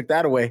I already took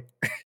that away.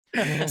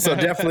 So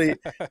definitely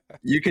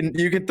you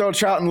can throw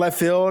Trout in left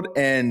field,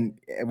 and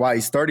while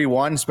he's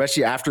 31,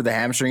 especially after the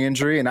hamstring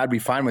injury, and I'd be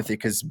fine with it,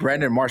 because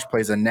Brandon Marsh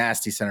plays a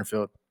nasty center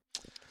field.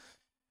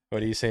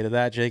 What do you say to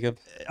that, Jacob?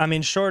 I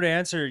mean, short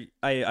answer,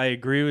 I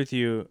agree with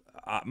you.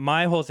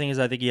 My whole thing is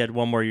I think he had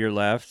one more year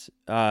left.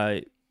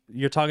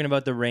 You're talking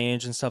about the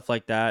range and stuff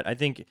like that. I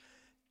think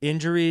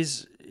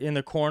injuries in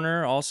the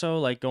corner also,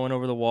 like going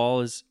over the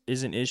wall, is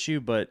an issue,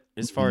 but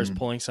as far as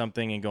pulling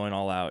something and going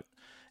all out.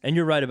 And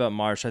you're right about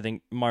Marsh. I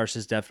think Marsh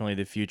is definitely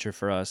the future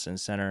for us in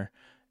center.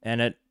 And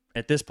at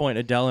this point,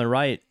 Adell and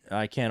Wright,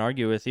 I can't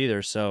argue with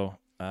either. So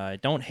I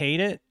don't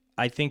hate it.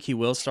 I think he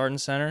will start in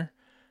center.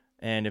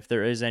 And if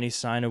there is any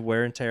sign of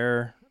wear and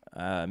tear,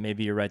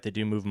 maybe you're right. They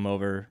do move him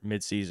over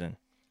midseason.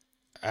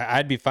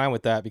 I'd be fine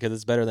with that, because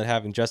it's better than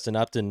having Justin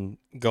Upton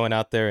going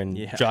out there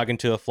and jogging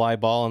to a fly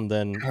ball and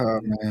then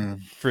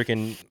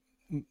freaking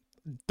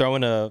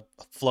throwing a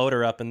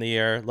floater up in the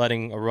air,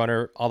 letting a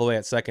runner all the way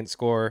at second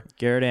score.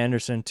 Garrett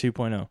Anderson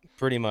 2.0.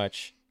 Pretty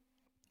much.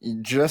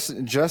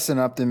 Justin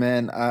Upton,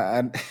 man,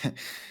 I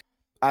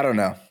don't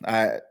know.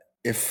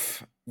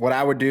 If what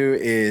I would do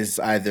is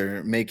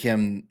either make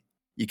him,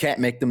 you can't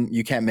make him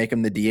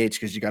the DH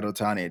because you got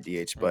Ohtani at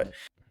DH, but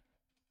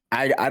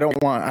I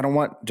don't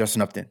want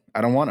Justin Upton.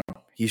 I don't want him.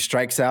 He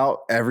strikes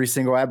out every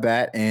single at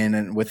bat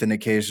and with an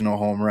occasional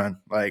home run.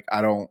 Like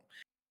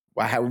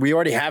we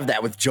already have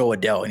that with Joe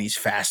Adell, and he's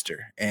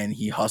faster and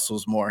he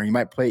hustles more. He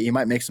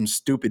might make some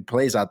stupid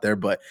plays out there,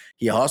 but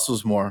he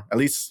hustles more, at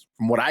least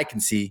from what I can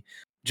see.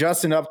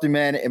 Justin Upton,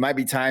 man, it might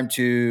be time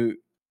to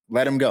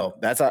let him go.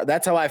 That's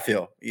how I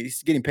feel.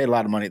 He's getting paid a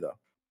lot of money, though.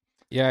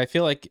 Yeah, I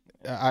feel like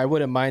I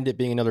wouldn't mind it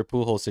being another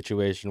Pujols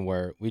situation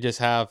where we just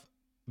have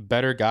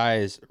better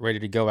guys ready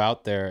to go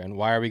out there. And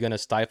why are we going to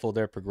stifle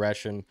their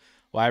progression?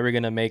 Why are we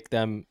going to make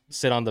them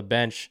sit on the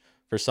bench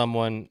for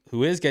someone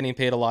who is getting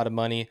paid a lot of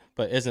money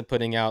but isn't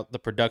putting out the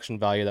production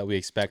value that we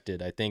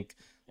expected? I think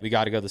we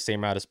got to go the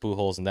same route as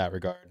Pujols in that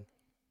regard.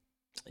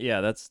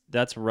 Yeah,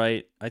 that's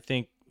right. I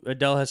think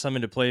Adell has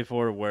something to play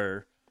for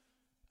where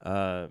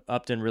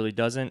Upton really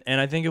doesn't. And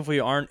I think if we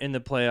aren't in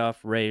the playoff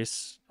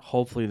race,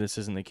 hopefully this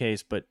isn't the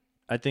case, but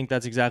I think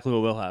that's exactly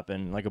what will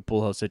happen, like a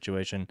Pujols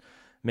situation.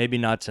 Maybe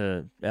not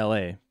to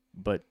LA,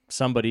 but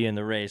somebody in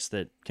the race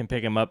that can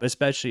pick him up,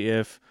 especially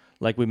if,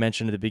 like we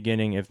mentioned at the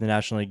beginning, if the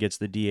National League gets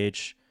the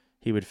DH,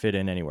 he would fit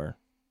in anywhere.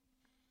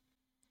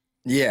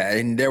 Yeah,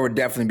 and there would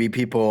definitely be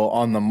people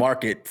on the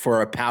market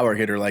for a power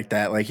hitter like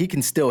that. Like he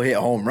can still hit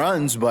home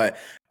runs, but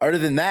other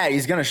than that,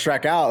 he's going to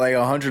strike out like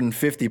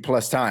 150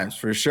 plus times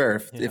for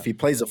sure if he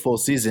plays a full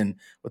season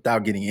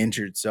without getting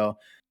injured. So,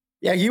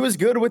 yeah, he was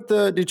good with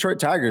the Detroit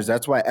Tigers.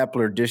 That's why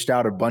Epler dished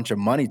out a bunch of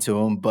money to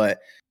him. But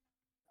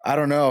I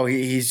don't know.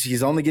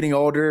 He's only getting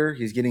older.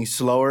 He's getting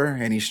slower,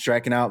 and he's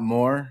striking out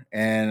more.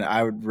 And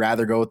I would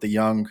rather go with the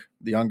young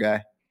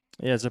guy.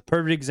 Yeah, it's a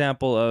perfect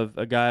example of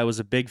a guy I was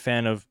a big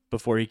fan of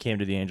before he came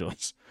to the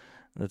Angels.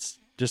 That's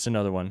just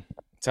another one.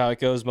 That's how it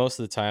goes most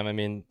of the time. I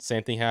mean,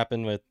 same thing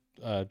happened with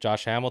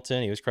Josh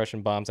Hamilton. He was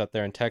crushing bombs out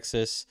there in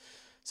Texas.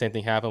 Same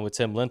thing happened with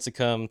Tim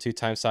Lincecum,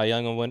 2-time Cy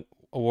Young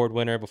Award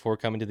winner before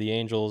coming to the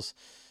Angels.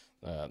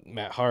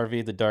 Matt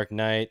Harvey, the Dark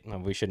Knight.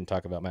 We shouldn't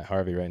talk about Matt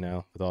Harvey right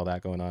now with all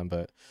that going on,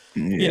 but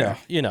Yeah.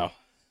 you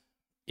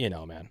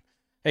know, man.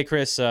 Hey,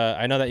 Chris,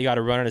 I know that you got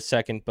to run in a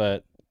second,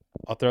 but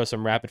I'll throw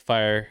some rapid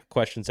fire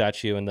questions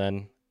at you, and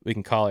then we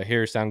can call it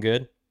here. Sound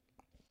good?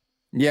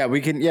 Yeah,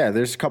 we can. Yeah,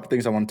 there's a couple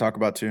things I want to talk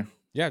about too.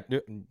 Yeah,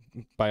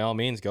 by all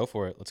means, go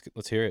for it.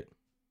 Let's hear it.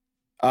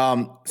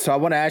 So I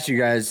want to ask you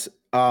guys,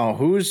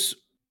 who's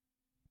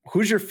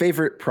your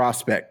favorite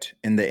prospect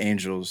in the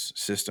Angels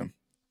system?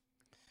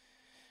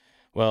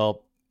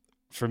 Well,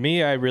 for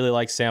me, I really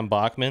like Sam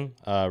Bachman.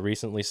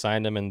 Recently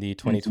signed him in the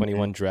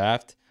 2021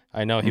 draft.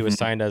 I know he was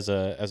signed as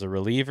a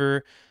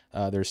reliever.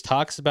 There's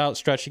talks about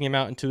stretching him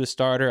out into a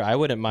starter. I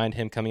wouldn't mind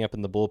him coming up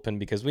in the bullpen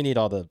because we need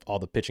all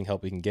the pitching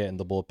help we can get in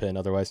the bullpen,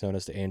 otherwise known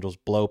as the Angels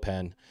blow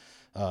pen.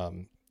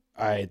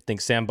 I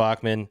think Sam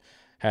Bachman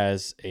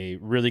has a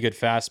really good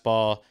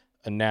fastball,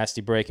 a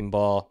nasty breaking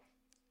ball,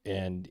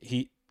 and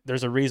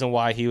there's a reason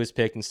why he was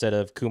picked instead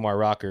of Kumar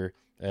Rocker.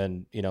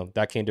 And,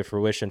 that came to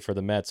fruition for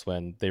the Mets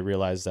when they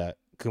realized that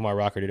Kumar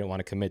Rocker didn't want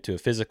to commit to a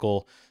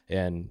physical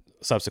and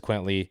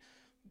subsequently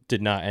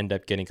did not end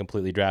up getting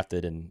completely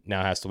drafted and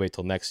now has to wait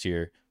till next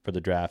year for the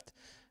draft.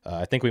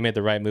 I think we made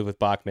the right move with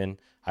Bachman.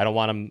 I don't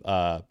want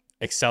him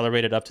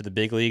accelerated up to the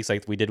big leagues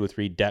like we did with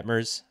Reed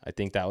Detmers. I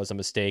think that was a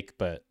mistake,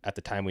 but at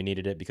the time we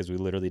needed it because we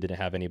literally didn't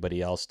have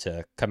anybody else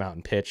to come out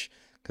and pitch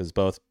because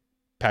both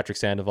Patrick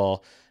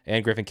Sandoval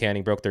and Griffin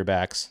Canning broke their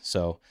backs.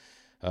 So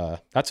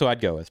that's who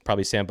I'd go with,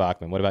 probably Sam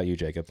Bachman. What about you,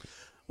 Jacob?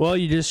 Well,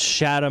 you just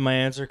shat on my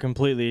answer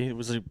completely. It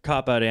was a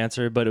cop-out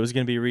answer, but it was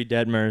going to be Reed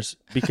Detmers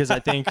because I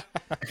think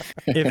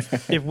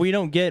if we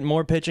don't get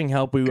more pitching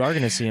help, we are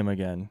going to see him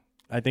again.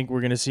 I think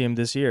we're going to see him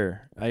this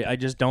year. I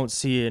just don't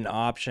see an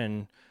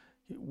option.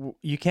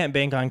 You can't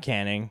bank on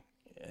Canning,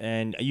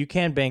 and you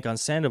can bank on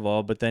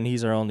Sandoval, but then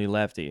he's our only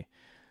lefty.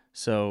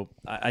 So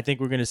I think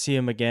we're going to see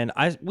him again.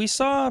 We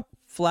saw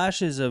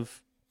flashes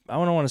of, I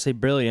don't want to say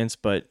brilliance,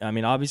 but I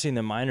mean, obviously in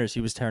the minors,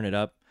 he was tearing it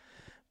up,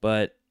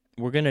 but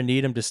we're going to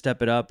need him to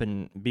step it up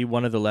and be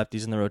one of the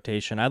lefties in the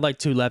rotation. I'd like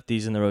 2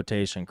 lefties in the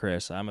rotation,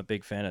 Chris. I'm a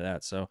big fan of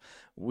that. So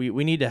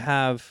we need to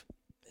have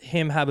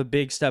him have a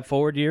big step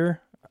forward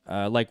year,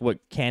 like what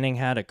Canning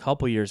had a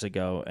couple years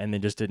ago, and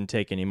then just didn't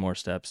take any more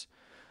steps.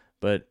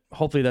 But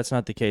hopefully that's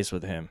not the case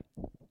with him.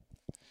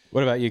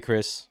 What about you,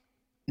 Chris?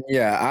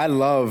 Yeah, I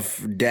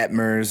love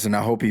Detmers, and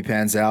I hope he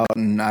pans out.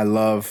 And I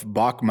love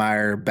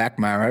Bachmeyer,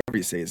 however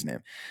you say his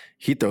name.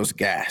 He throws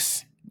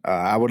gas.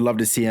 I would love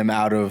to see him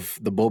out of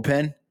the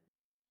bullpen.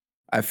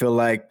 I feel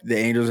like the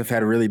Angels have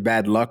had really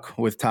bad luck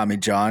with Tommy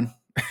John.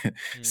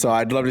 So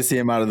I'd love to see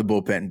him out of the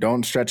bullpen.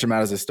 Don't stretch him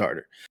out as a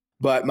starter.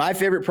 But my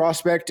favorite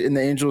prospect in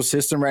the Angels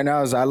system right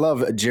now is I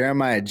love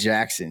Jeremiah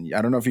Jackson.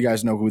 I don't know if you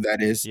guys know who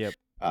that is. Yep.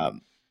 I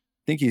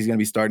think he's going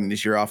to be starting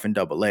this year off in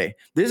Double-A.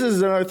 This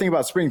is another thing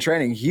about spring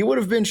training. He would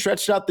have been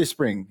stretched out this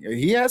spring.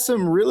 He has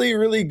some really,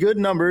 really good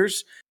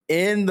numbers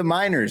in the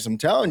minors. I'm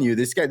telling you,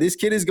 this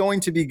kid is going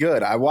to be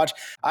good.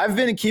 I've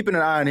been keeping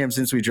an eye on him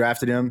since we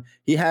drafted him.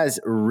 He has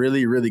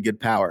really, really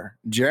good power.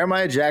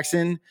 Jeremiah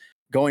Jackson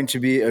going to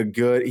be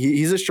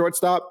he's a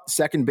shortstop,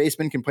 second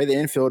baseman, can play the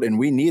infield, and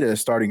we need a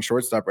starting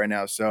shortstop right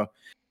now. So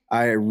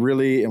I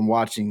really am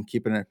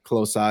keeping a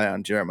close eye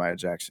on Jeremiah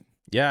Jackson.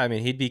 Yeah, I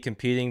mean, he'd be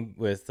competing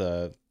with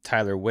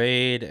Tyler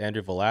Wade,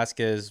 Andrew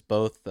Velasquez,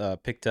 both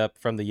picked up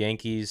from the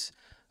Yankees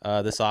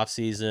this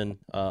offseason.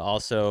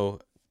 Also,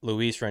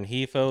 Luis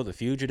Rengifo, the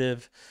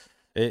fugitive.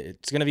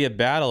 It's going to be a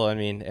battle. I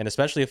mean, and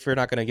especially if we're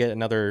not going to get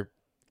another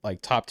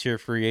top tier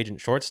free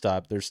agent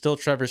shortstop. There's still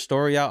Trevor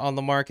Story out on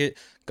the market.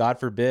 God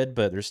forbid,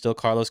 but there's still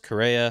Carlos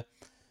Correa.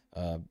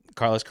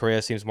 Carlos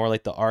Correa seems more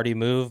like the arty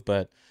move,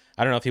 but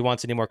I don't know if he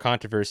wants any more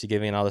controversy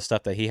given all the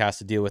stuff that he has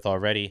to deal with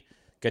already.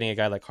 Getting a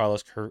guy like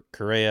Carlos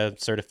Correa,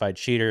 certified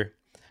cheater,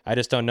 I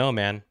just don't know,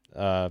 man.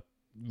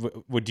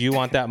 Would you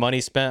want that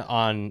money spent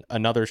on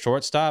another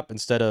shortstop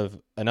instead of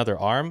another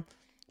arm?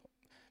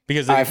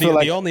 Because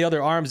the only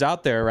other arms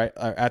out there right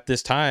at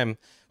this time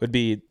would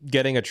be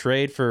getting a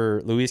trade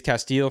for Luis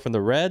Castillo from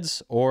the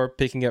Reds or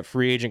picking up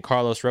free agent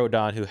Carlos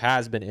Rodon, who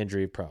has been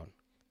injury prone.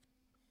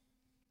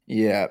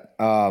 Yeah,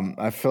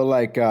 I feel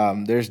like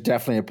there's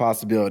definitely a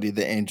possibility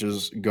the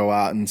Angels go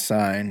out and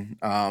sign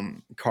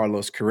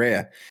Carlos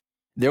Correa.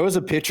 There was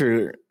a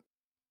picture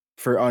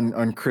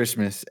on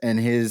Christmas, and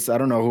I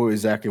don't know who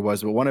exactly it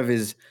was, but one of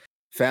his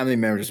family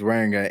members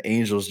wearing an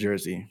Angels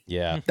jersey.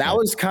 Yeah, That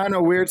was kind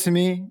of weird to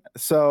me.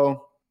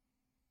 So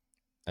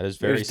that is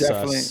very there's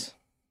definitely sus.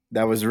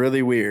 that was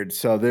really weird.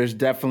 So there's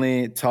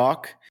definitely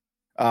talk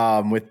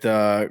with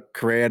the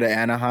Correa to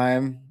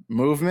Anaheim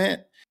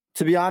movement.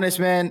 To be honest,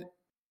 man,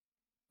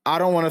 I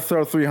don't want to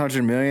throw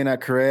 $300 million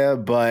at Correa,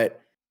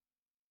 but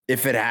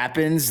if it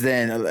happens,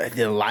 then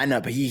the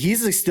lineup,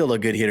 he's still a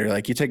good hitter.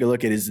 Like, you take a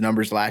look at his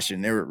numbers last year,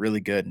 and they were really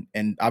good.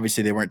 And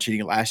obviously they weren't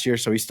cheating last year,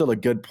 so he's still a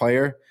good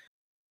player.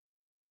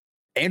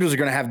 Angels are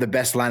going to have the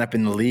best lineup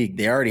in the league.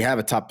 They already have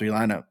a top 3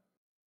 lineup.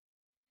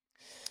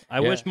 I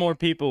wish more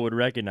people would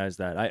recognize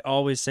that. I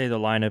always say the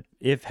lineup,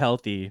 if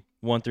healthy,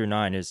 1 through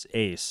 9 is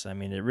ace. I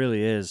mean, it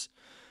really is.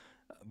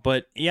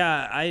 But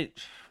yeah,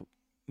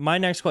 my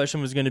next question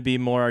was going to be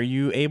more, are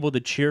you able to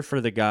cheer for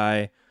the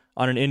guy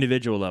on an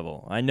individual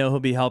level? I know he'll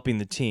be helping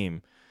the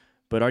team,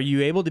 but are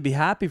you able to be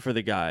happy for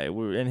the guy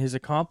and his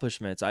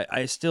accomplishments?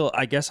 I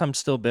guess I'm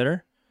still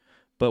bitter,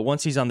 but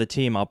once he's on the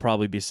team, I'll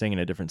probably be singing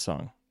a different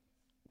song.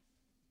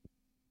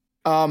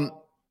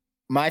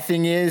 My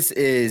thing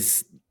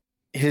is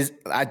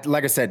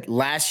like I said,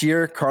 last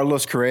year,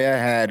 Carlos Correa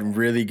had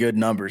really good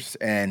numbers,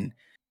 and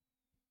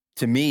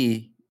to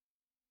me,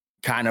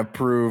 kind of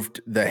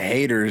proved the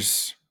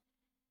haters,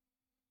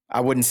 I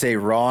wouldn't say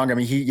wrong. I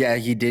mean,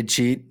 he did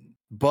cheat,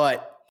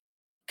 but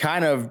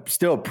kind of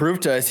still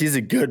proved to us he's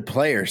a good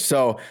player.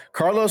 So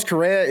Carlos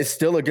Correa is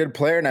still a good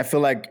player, and I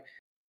feel like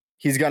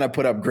he's going to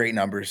put up great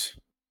numbers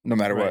no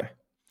matter what.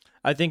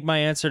 I think my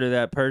answer to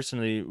that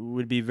personally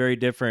would be very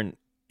different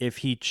if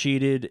he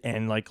cheated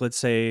and, like, let's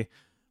say,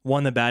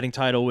 won the batting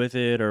title with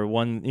it or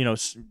won,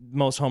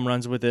 most home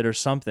runs with it or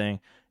something.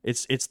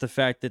 It's the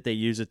fact that they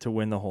use it to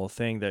win the whole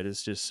thing that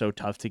is just so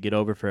tough to get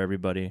over for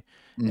everybody.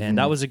 Mm-hmm. And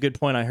that was a good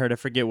point I heard. I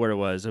forget where it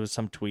was. It was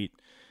some tweet.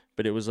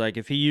 But it was like,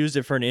 if he used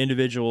it for an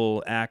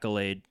individual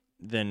accolade,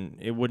 then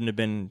it wouldn't have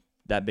been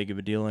that big of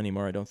a deal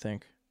anymore, I don't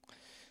think.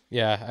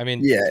 Yeah, I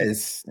mean,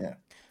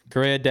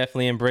 Correa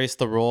definitely embraced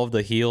the role of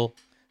the heel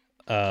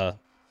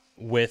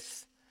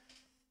with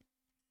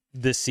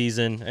this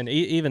season and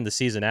even the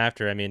season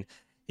after. I mean,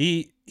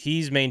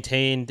 he's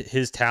maintained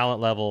his talent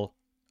level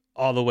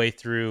all the way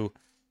through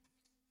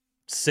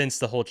since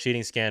the whole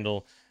cheating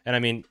scandal. And I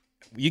mean,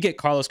 you get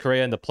Carlos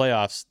Correa in the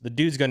playoffs, the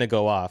dude's going to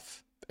go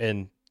off,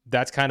 and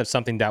that's kind of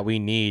something that we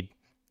need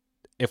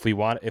if we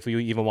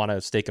even want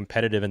to stay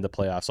competitive in the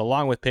playoffs.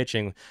 Along with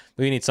pitching,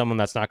 we need someone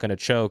that's not going to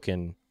choke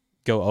and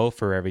go 0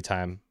 for every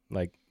time.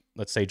 Like,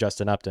 let's say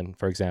Justin Upton,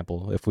 for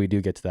example, if we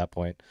do get to that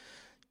point.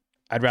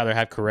 I'd rather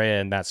have Correa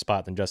in that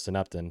spot than Justin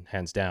Upton,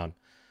 hands down.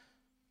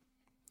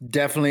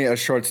 Definitely a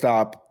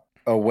shortstop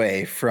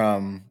away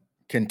from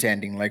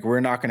contending. Like, we're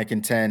not going to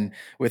contend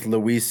with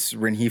Luis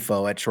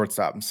Rengifo at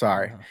shortstop. I'm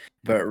sorry.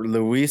 But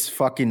Luis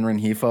fucking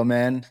Rengifo,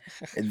 man,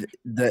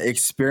 the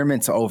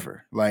experiment's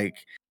over. Like,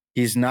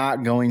 he's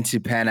not going to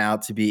pan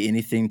out to be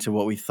anything to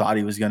what we thought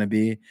he was going to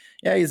be.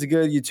 Yeah, he's a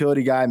good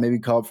utility guy, maybe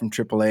call up from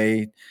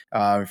AAA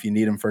if you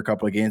need him for a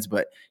couple of games,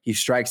 but he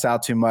strikes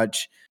out too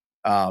much.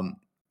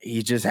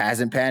 He just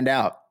hasn't panned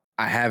out.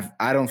 I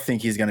don't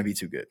think he's going to be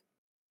too good.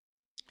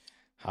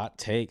 Hot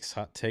takes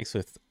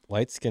with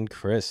light-skinned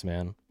Chris,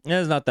 man. Yeah,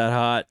 it's not that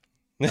hot.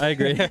 I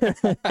agree.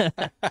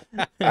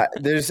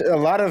 There's a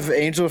lot of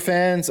Angel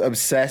fans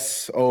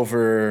obsess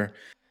over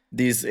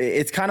these.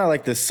 It's kind of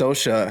like the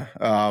Socha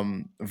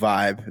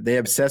vibe. They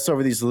obsess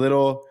over these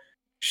little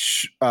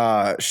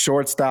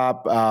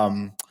shortstop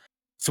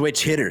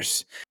switch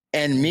hitters.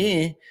 And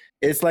me,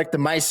 it's like the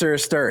Meister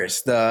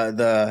Sturris,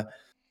 the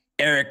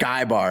Eric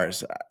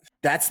Ibars.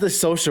 That's the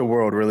social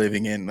world we're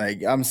living in.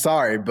 Like, I'm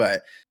sorry,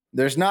 but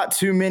there's not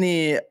too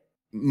many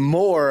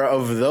more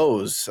of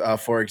those,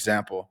 for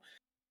example.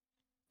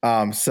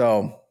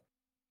 So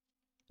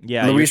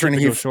yeah, Luis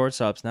Rengifo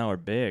shortstops now are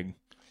big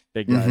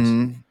guys.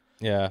 Mm-hmm.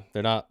 Yeah,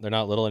 they're not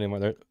little anymore.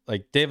 They're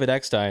like David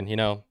Eckstein,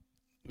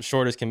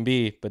 short as can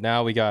be, but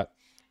now we got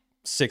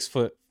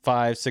 6'5",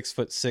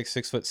 6'6",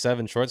 6'7"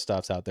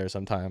 shortstops out there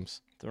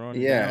sometimes.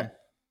 Throwing it down.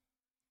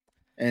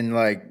 And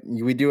like,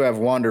 we do have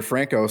Wander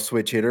Franco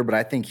switch hitter, but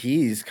I think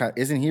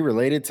isn't he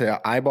related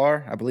to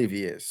Ibar? I believe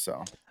he is.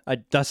 So I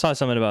saw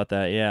something about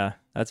that. Yeah,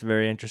 that's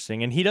very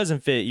interesting. And he doesn't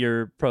fit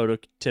your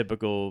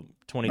prototypical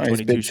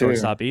 2022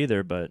 shortstop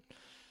either. But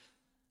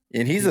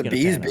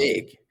he's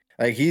big.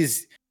 Like,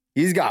 he's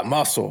got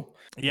muscle.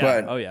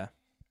 Yeah. But,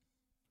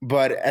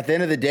 But at the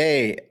end of the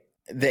day,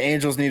 the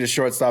Angels need a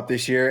shortstop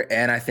this year,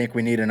 and I think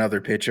we need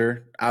another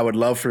pitcher. I would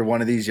love for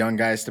one of these young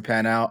guys to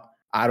pan out.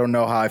 I don't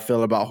know how I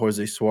feel about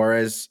Jose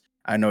Suarez.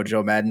 I know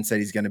Joe Madden said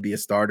he's going to be a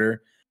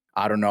starter.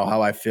 I don't know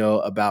how I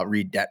feel about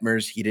Reed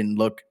Detmers. He didn't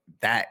look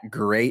that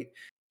great,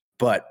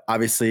 but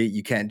obviously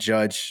you can't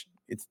judge.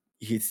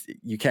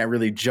 You can't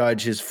really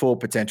judge his full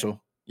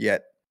potential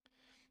yet.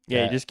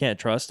 Yeah, you just can't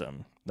trust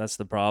him. That's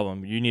the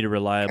problem. You need a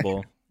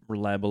reliable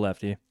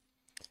lefty.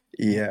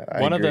 Yeah,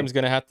 one of them's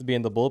going to have to be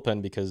in the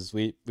bullpen because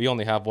we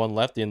only have one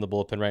lefty in the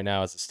bullpen right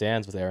now as it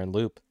stands with Aaron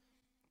Loop.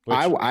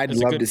 I'd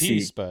love to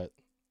see, but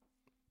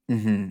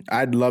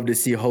I'd love to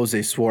see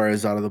Jose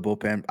Suarez out of the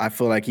bullpen. I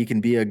feel like he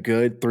can be a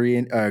good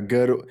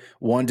good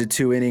 1 to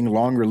 2 inning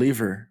long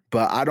reliever,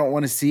 but I don't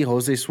want to see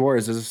Jose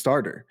Suarez as a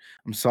starter.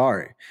 I'm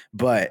sorry,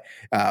 but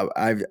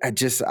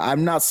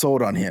I'm not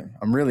sold on him.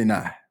 I'm really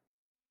not.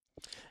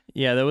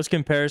 Yeah, there was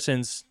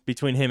comparisons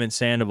between him and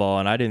Sandoval,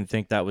 and I didn't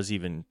think that was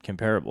even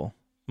comparable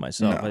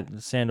myself. No.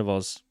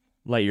 Sandoval's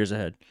light years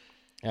ahead.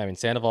 Yeah, I mean,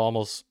 Sandoval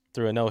almost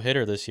threw a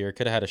no-hitter this year.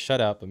 Could have had a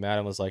shutout, but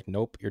Madden was like,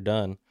 nope, you're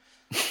done.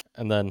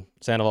 And then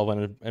Sandoval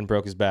went and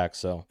broke his back.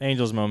 So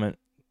Angels moment.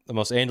 the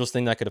most Angels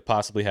thing that could have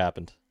possibly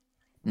happened.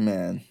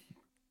 Man,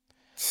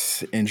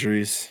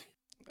 injuries.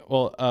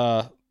 Well,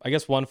 I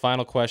guess one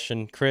final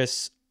question.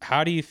 Chris,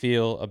 how do you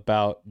feel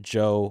about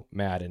Joe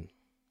Madden?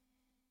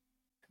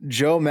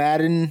 Joe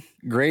Madden,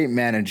 great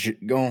manager.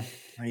 Go.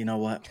 You know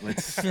what?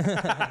 Let's.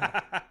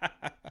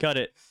 Cut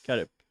it.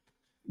 The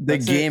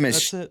That's game it.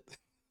 is That's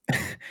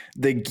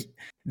it.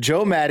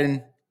 Joe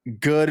Madden,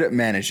 good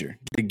manager.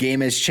 The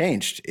game has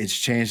changed. It's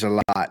changed a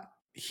lot.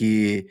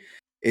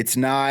 It's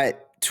not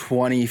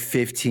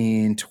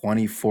 2015,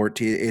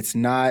 2014. It's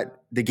not.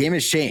 The game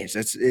has changed.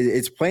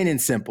 It's plain and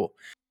simple.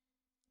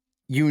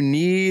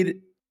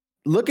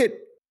 Look at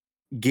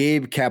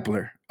Gabe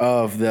Kepler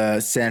of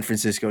the San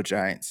Francisco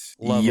Giants.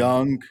 Love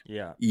him.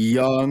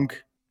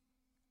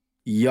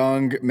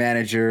 Young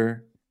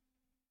manager,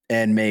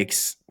 and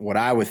makes what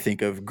I would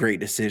think of great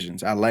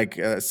decisions. I like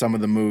some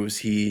of the moves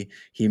he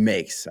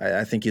makes.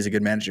 I think he's a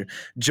good manager.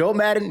 Joe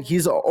Madden,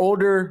 he's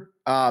older.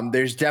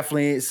 There's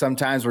definitely some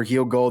times where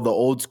he'll go the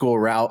old school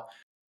route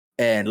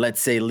and,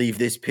 let's say, leave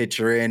this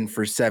pitcher in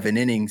for 7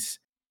 innings,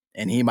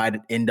 and he might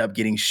end up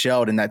getting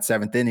shelled in that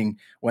 7th inning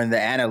when the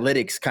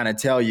analytics kind of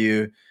tell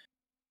you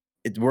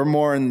we're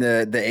more in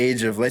the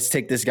age of let's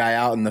take this guy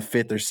out in the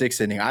 5th or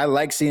 6th inning. I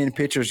like seeing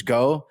pitchers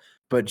go,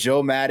 but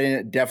Joe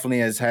Madden definitely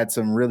has had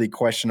some really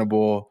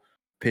questionable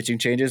pitching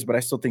changes, but I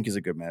still think he's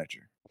a good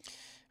manager.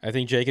 I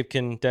think Jacob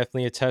can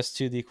definitely attest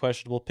to the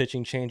questionable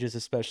pitching changes,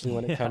 especially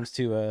when it comes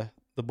to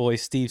the boy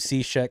Steve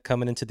Cishek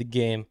coming into the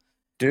game.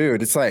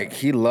 Dude, it's like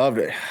he loved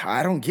it.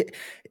 I don't get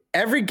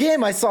every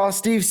game I saw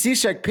Steve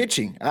Cishek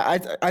pitching.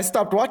 I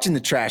stopped watching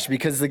the trash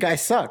because the guy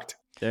sucked.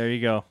 There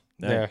you go.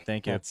 There.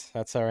 Thank you.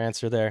 That's our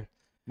answer there.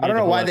 I don't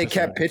know why they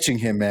kept pitching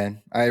him,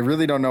 man. I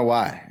really don't know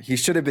why. He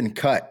should have been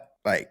cut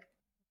like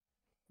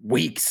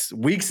weeks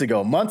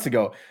ago, months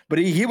ago. But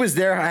he was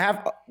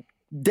there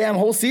damn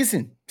whole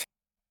season.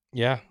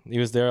 Yeah, he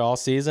was there all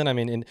season. I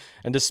mean,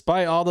 and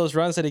despite all those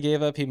runs that he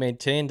gave up, he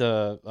maintained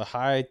a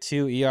high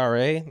 2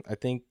 ERA. I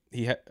think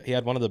he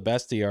had one of the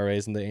best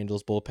ERAs in the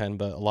Angels bullpen,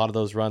 but a lot of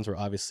those runs were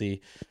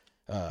obviously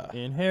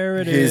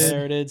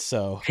inherited.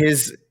 So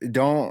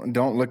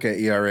don't look at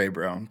ERA,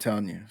 bro. I'm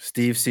telling you,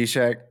 Steve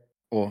Cishek.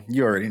 Well,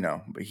 you already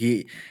know, but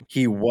he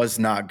was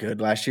not good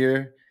last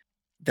year.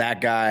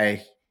 That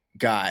guy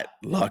got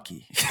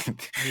lucky.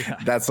 Yeah.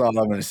 That's all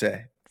I'm gonna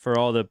say. For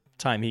all the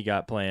time he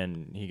got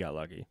playing, he got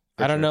lucky.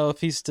 I don't know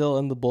if he's still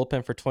in the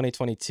bullpen for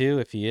 2022.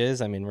 If he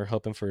is, I mean, we're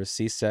hoping for a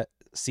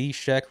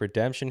Cishek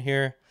redemption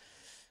here.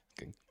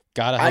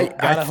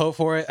 Gotta hope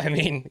for it. I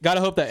mean, gotta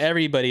hope that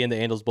everybody in the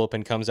Angels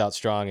bullpen comes out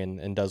strong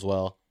and does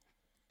well.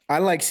 I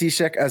like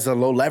Cishek as a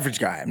low leverage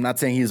guy. I'm not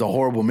saying he's a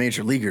horrible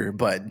major leaguer,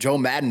 but Joe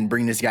Madden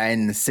bring this guy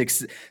in the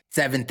 6th,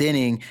 7th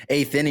inning,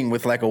 8th inning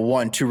with like a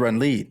 1-2 run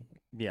lead.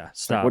 Yeah,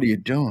 stop. Like, what are you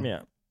doing?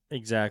 Yeah,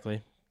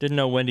 exactly. Didn't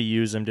know when to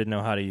use him. Didn't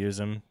know how to use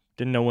him.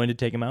 Didn't know when to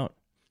take him out.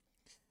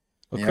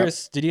 Well,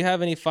 Chris, did you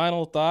have any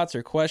final thoughts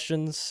or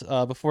questions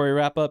before we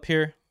wrap up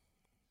here?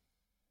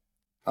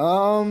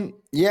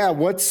 Yeah.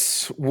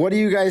 What do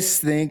you guys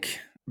think?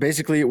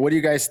 Basically, what do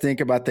you guys think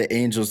about the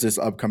Angels this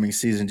upcoming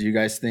season? Do you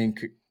guys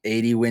think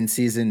 80-win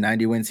season,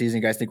 90-win season?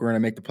 You guys think we're going to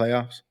make the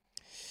playoffs?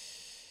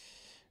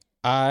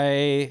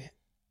 I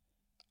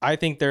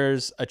think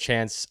there's a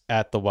chance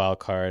at the wild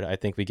card. I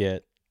think we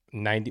get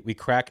 90. We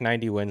crack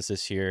 90 wins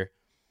this year,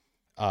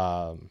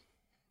 and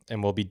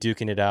we'll be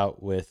duking it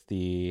out with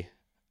the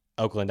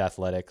Oakland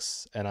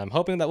Athletics. And I'm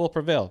hoping that will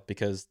prevail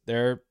because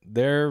they're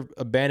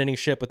abandoning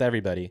ship with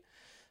everybody.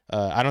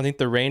 I don't think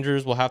the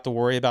Rangers will have to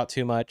worry about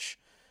too much.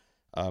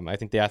 I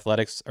think the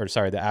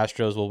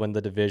Astros will win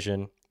the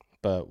division,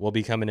 but we'll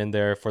be coming in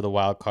there for the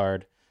wild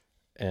card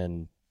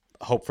and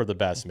hope for the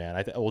best,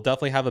 man. We'll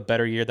definitely have a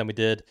better year than we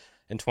did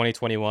in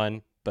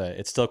 2021, but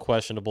it's still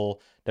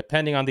questionable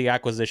depending on the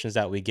acquisitions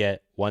that we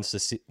get once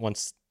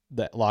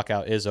the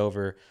lockout is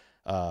over,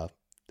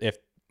 if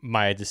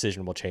my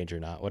decision will change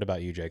or not. What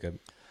about you, Jacob?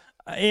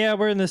 Yeah,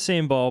 we're in the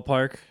same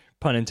ballpark,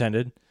 pun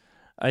intended.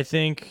 I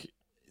think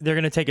they're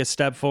going to take a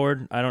step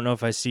forward. I don't know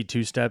if I see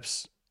 2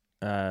 steps.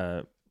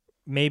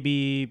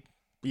 Maybe,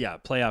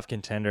 playoff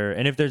contender.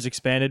 And if there's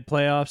expanded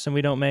playoffs and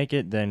we don't make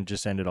it, then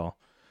just end it all.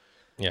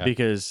 Yeah.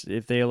 Because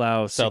if they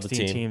allow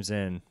 16 teams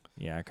in,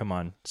 come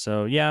on.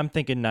 So, I'm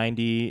thinking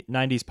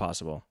 90's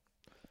possible.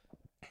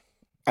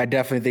 I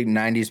definitely think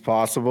 90's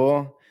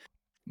possible,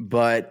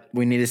 but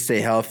we need to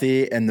stay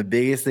healthy. And the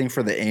biggest thing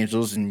for the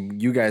Angels,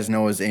 and you guys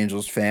know as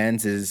Angels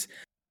fans, is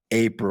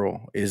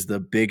April is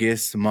the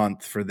biggest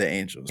month for the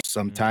Angels.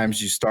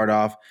 Sometimes you start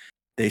off,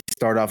 they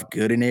start off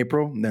good in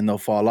April, and then they'll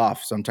fall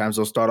off. Sometimes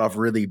they'll start off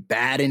really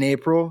bad in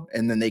April,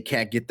 and then they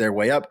can't get their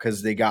way up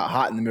because they got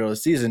hot in the middle of the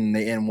season and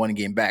they end one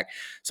game back.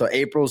 So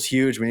April's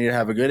huge. We need to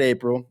have a good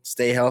April,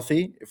 stay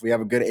healthy. If we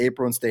have a good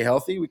April and stay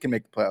healthy, we can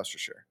make the playoffs for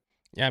sure.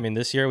 Yeah, I mean,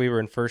 this year we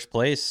were in first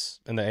place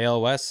in the AL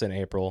West in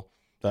April.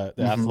 The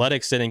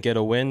Athletics didn't get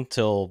a win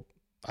till,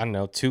 I don't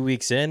know, 2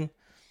 weeks in.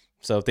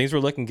 So things were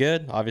looking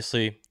good.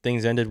 Obviously,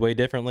 things ended way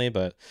differently,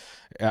 but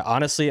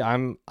honestly,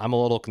 I'm a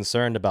little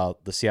concerned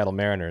about the Seattle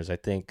Mariners. I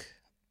think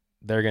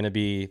they're going to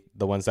be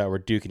the ones that we're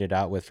duking it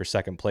out with for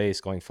second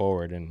place going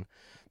forward, and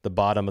the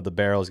bottom of the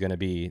barrel is going to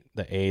be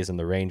the A's and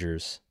the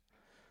Rangers.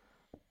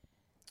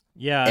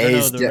 Yeah, I don't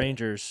know. The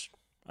Rangers,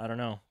 I don't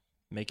know.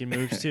 Making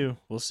moves too.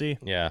 We'll see.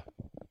 Yeah.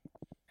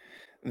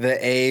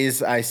 The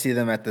A's, I see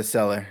them at the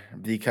cellar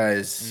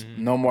because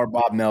no more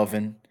Bob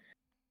Melvin.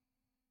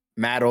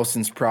 Matt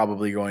Olson's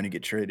probably going to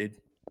get traded.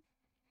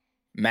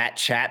 Matt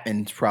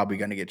Chapman's probably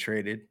going to get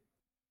traded.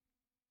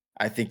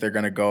 I think they're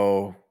going to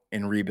go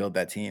and rebuild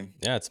that team.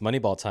 Yeah, it's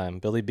Moneyball time.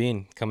 Billy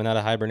Beane coming out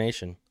of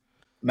hibernation.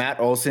 Matt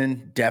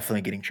Olson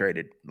definitely getting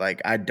traded. Like,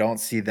 I don't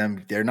see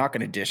them. They're not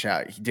going to dish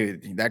out.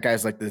 Dude, that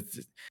guy's like the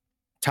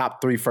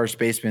top 3 first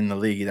baseman in the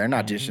league. They're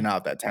not dishing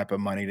out that type of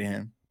money to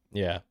him.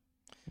 Yeah.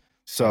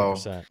 So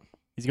 100%.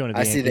 He's going to the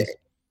I see Yankees.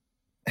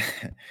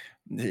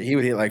 that he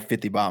would hit like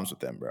 50 bombs with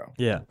them, bro.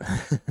 Yeah.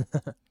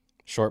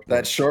 Short porch.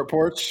 That short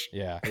porch.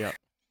 Yeah. Yeah.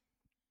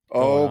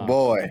 Oh off.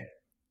 boy,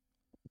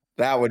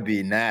 that would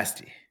be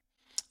nasty.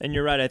 And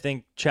you're right. I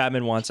think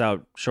Chapman wants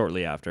out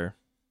shortly after.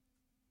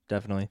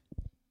 Definitely.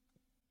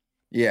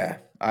 Yeah,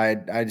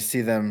 I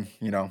see them,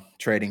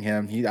 trading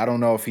him. I don't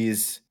know if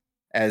he's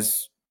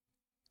as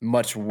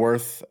much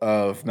worth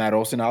of Matt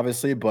Olson,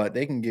 obviously, but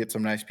they can get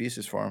some nice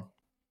pieces for him.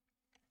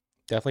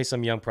 Definitely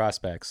some young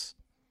prospects.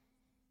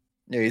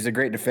 Yeah, he's a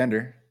great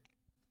defender.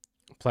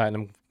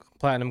 Platinum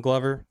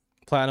Glover,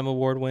 Platinum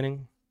Award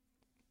winning.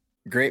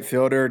 Great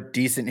fielder,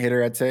 decent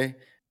hitter, I'd say.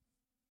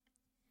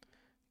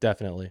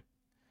 Definitely.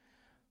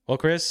 Well,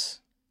 Chris,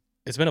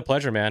 it's been a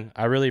pleasure, man.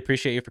 I really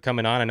appreciate you for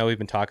coming on. I know we've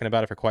been talking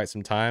about it for quite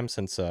some time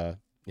since,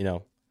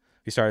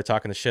 we started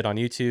talking the shit on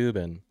YouTube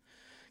and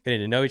getting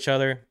to know each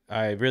other.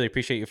 I really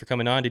appreciate you for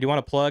coming on. Did you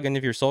want to plug any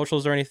of your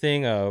socials or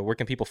anything? Where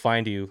can people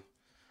find you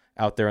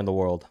out there in the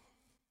world?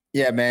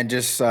 Yeah, man,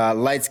 just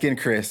light skin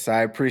Chris.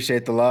 I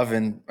appreciate the love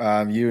and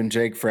you and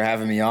Jake for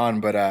having me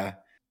on, but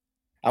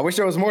I wish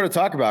there was more to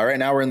talk about. Right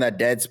now we're in that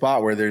dead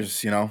spot where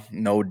there's,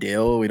 no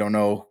deal. We don't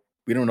know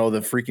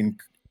the freaking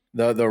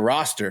the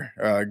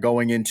roster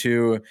going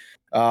into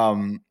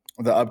the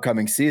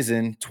upcoming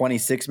season.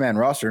 26-man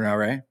roster now,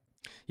 right?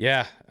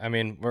 Yeah, I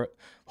mean,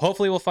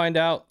 hopefully we'll find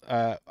out.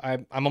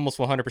 I'm almost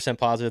 100%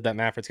 positive that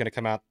Manfred's going to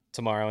come out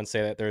tomorrow and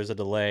say that there's a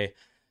delay,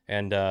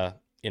 and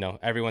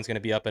everyone's going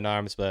to be up in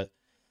arms, but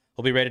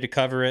we'll be ready to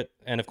cover it.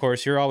 And of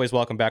course, you're always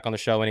welcome back on the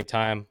show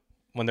anytime.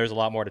 When there's a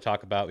lot more to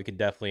talk about, we could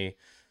definitely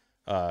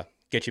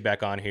get you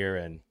back on here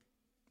and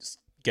just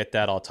get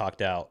that all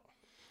talked out.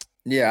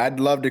 Yeah, I'd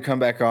love to come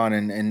back on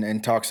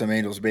and talk some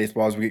Angels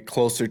baseball as we get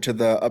closer to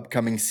the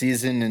upcoming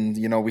season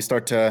and, we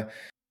start to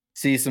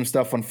see some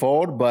stuff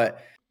unfold.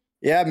 But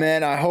yeah,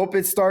 man, I hope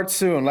it starts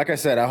soon. Like I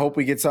said, I hope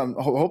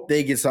hope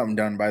they get something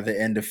done by the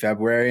end of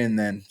February, and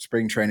then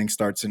spring training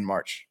starts in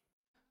March.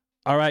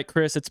 All right,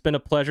 Chris, it's been a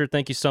pleasure.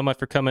 Thank you so much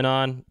for coming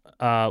on.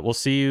 We'll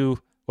see you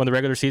when the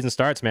regular season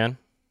starts, man.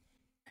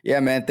 Yeah,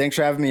 man. Thanks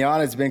for having me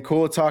on. It's been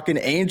cool talking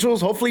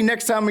Angels. Hopefully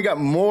next time we got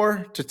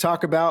more to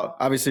talk about.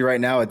 Obviously right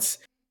now it's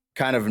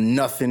kind of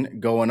nothing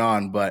going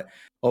on, but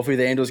hopefully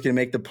the Angels can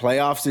make the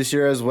playoffs this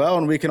year as well,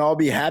 and we can all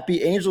be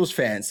happy Angels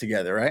fans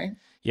together, right?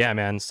 Yeah,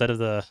 man. Instead of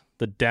the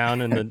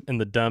down in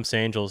the dumps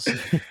Angels.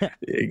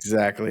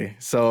 Exactly.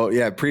 So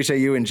yeah, appreciate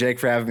you and Jake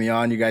for having me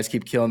on. You guys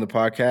keep killing the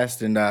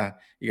podcast, and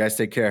you guys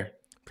take care.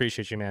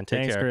 Appreciate you, man. Take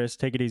Thanks, care. Chris.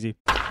 Take it easy.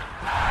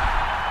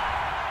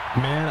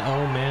 Man,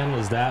 oh man,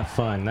 was that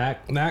fun.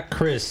 That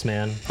Chris,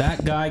 man.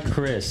 That guy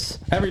Chris.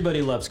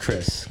 Everybody loves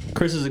Chris.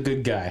 Chris is a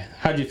good guy.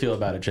 How'd you feel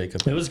about it,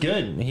 Jacob? It was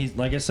good. He's,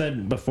 like I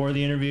said before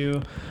the interview,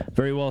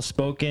 very well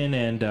spoken,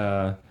 and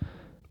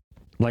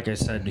like I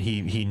said,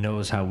 he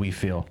knows how we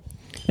feel.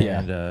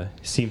 Yeah. And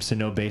seems to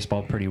know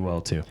baseball pretty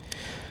well too.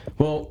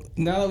 Well,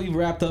 now that we've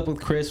wrapped up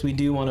with Chris, we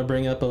do want to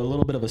bring up a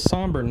little bit of a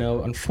somber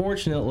note.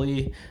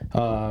 Unfortunately,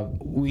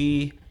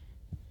 we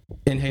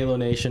in Halo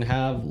Nation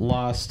have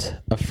lost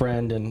a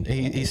friend, and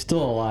he's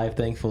still alive,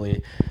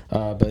 thankfully,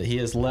 but he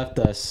has left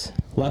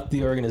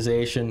the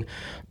organization.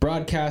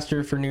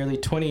 Broadcaster for nearly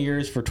 20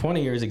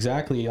 years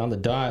exactly on the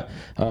dot,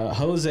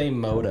 Jose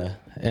Mota.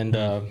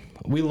 And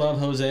we love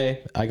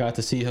Jose. I got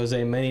to see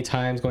Jose many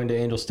times going to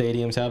Angel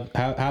Stadiums,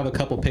 have a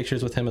couple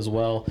pictures with him as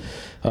well.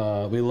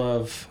 We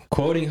love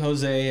quoting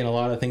Jose and a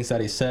lot of things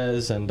that he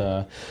says, and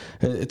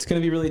it's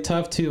going to be really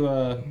tough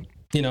to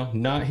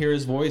not hear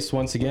his voice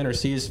once again or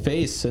see his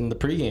face in the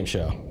pregame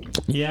show.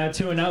 Yeah,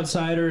 to an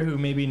outsider who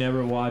maybe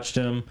never watched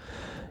him,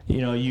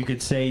 you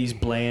could say he's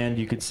bland,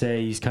 you could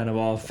say he's kind of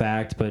all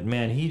fact, but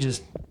man, he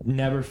just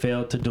never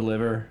failed to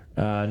deliver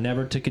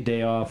Never took a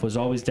day off. Was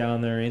always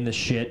down there in the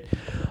shit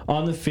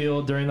on the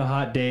field during the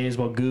hot days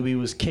while Gooby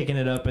was kicking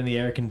it up in the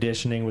air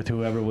conditioning with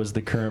whoever was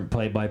the current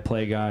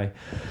play-by-play guy.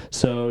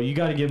 So you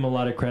got to give him a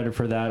lot of credit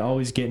for that.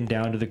 Always getting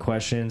down to the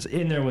questions.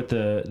 In there with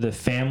the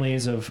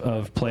families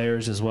of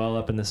players as well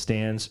up in the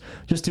stands.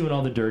 Just doing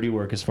all the dirty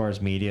work as far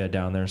as media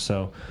down there.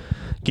 So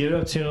give it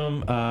up to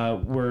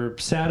him. We're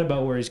sad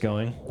about where he's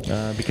going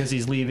because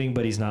he's leaving,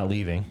 but he's not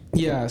leaving.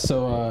 Yeah,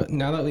 so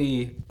now that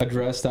we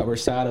addressed that we're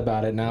sad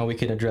about it, now we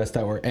can address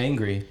that we're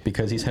angry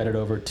because he's headed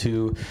over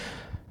to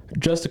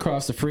just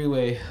across the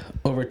freeway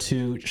over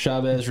to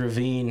Chavez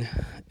Ravine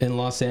in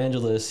Los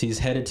Angeles. He's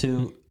headed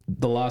to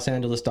the Los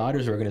Angeles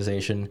Dodgers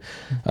organization.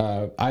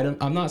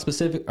 I'm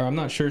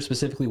not sure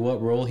specifically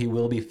what role he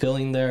will be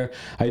filling there.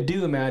 I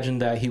do imagine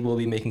that he will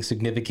be making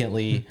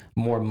significantly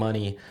more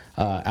money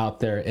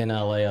out there in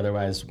LA.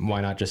 Otherwise,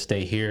 why not just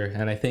stay here?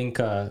 And I think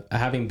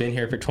having been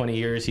here for 20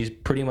 years, he's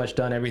pretty much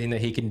done everything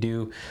that he can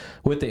do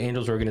with the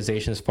Angels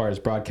organization as far as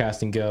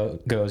broadcasting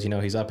goes. You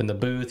know, he's up in the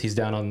booth, he's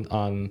down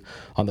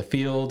on the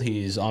field,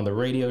 he's on the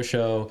radio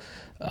show.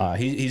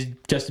 He's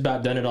just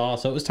about done it all.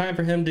 So it was time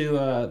for him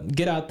to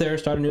get out there,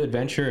 start a new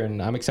adventure,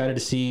 and I'm excited to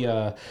see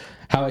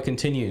how it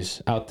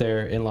continues out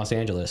there in Los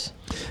Angeles.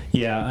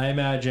 Yeah, I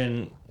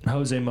imagine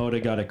Jose Mota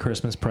got a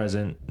Christmas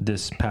present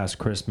this past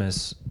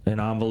Christmas,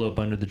 an envelope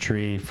under the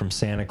tree from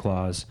Santa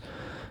Claus,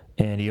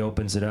 and he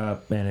opens it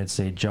up, and it's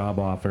a job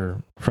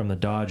offer from the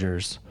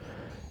Dodgers.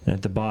 And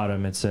at the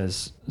bottom, it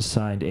says,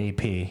 signed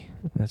AP.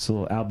 That's a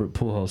little Albert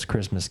Pujols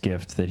Christmas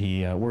gift that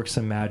he worked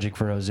some magic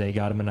for Jose.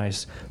 Got him a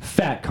nice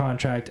fat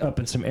contract up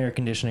in some air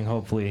conditioning,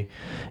 hopefully,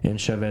 in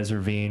Chavez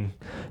Ravine.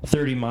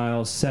 30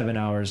 miles, 7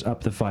 hours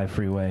up the 5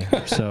 freeway.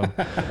 So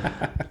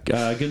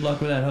good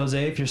luck with that,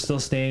 Jose, if you're still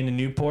staying in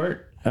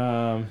Newport.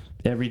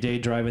 Every day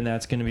driving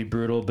that's going to be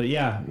brutal. But,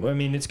 yeah, I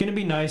mean, it's going to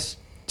be nice.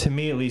 To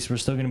me, at least, we're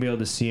still going to be able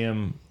to see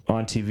him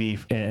on TV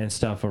and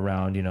stuff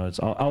around. You know,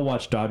 I'll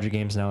watch Dodger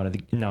games now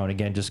and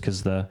again just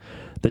because the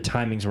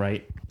timing's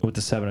right with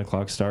the 7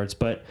 o'clock starts.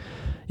 But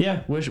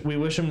yeah, we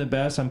wish him the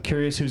best. I'm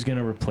curious who's going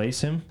to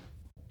replace him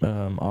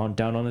down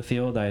on the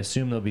field. I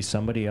assume there'll be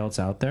somebody else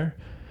out there.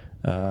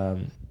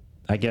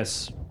 I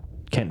guess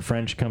Kent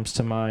French comes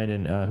to mind,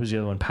 and who's the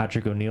other one?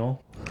 Patrick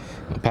O'Neill.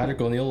 Patrick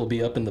O'Neill will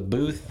be up in the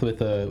booth with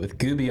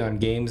Gooby on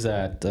games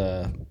that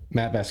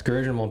Matt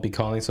Vasgersian won't be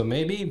calling. So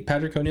maybe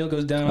Patrick O'Neill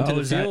goes down onto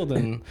the field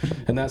in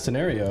that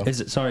scenario. Is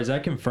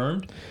that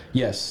confirmed?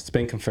 Yes, it's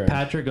been confirmed.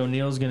 Patrick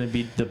O'Neill's going to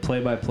be the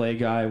play-by-play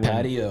guy.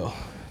 Patio.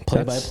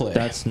 Play-by-play.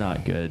 That's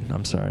not good.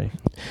 I'm sorry.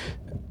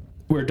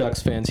 We're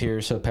Ducks fans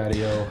here, so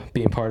Patio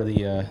being part of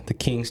the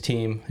Kings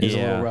team is a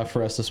little rough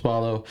for us to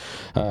swallow.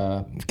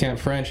 Cam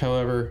French,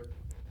 however,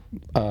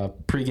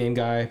 pre-game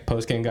guy,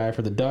 post-game guy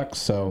for the Ducks,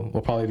 so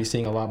we'll probably be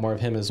seeing a lot more of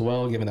him as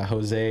well, given that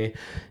Jose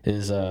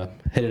is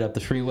headed up the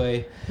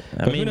freeway.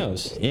 But who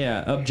knows?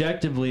 Yeah,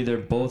 objectively, they're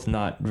both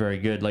not very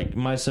good. Like,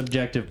 my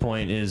subjective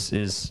point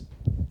is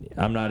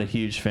I'm not a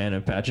huge fan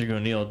of Patrick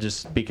O'Neill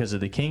just because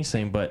of the Kings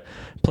thing, but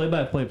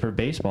play-by-play for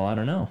baseball, I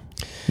don't know.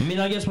 I mean,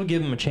 I guess we'll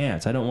give him a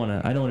chance. I don't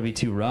want to be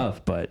too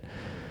rough, but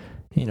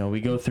you know,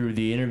 we go through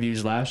the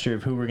interviews last year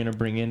of who we're going to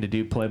bring in to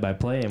do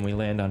play-by-play, and we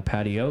land on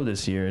Patio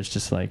this year. It's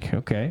just like,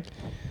 okay.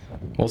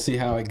 We'll see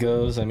how it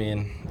goes. I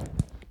mean,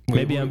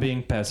 maybe I'm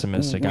being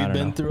pessimistic. I don't know.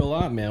 We've been through a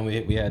lot, man.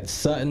 We had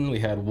Sutton, we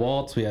had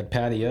Waltz, we had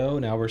Patio.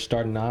 Now we're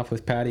starting off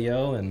with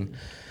Patio, and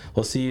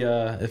we'll see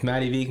if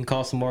Matty V can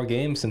call some more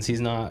games since he's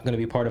not going to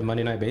be part of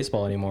Monday Night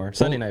Baseball anymore.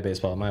 Sunday Night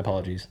Baseball, my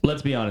apologies.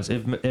 Let's be honest.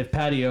 If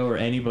Patio or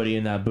anybody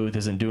in that booth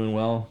isn't doing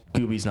well,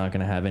 Gooby's not going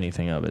to have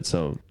anything of it,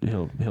 so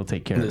he'll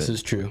take care of it. This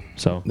is true.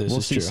 So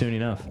we'll see soon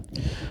enough.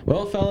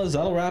 Well, fellas,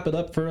 that'll wrap it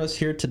up for us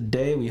here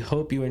today. We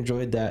hope you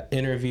enjoyed that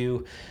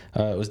interview.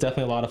 It was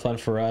definitely a lot of fun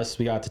for us.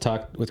 We got to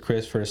talk with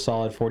Chris for a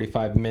solid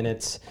 45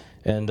 minutes.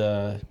 And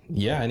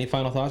any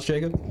final thoughts,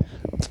 Jacob?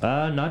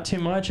 Not too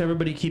much.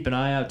 Everybody keep an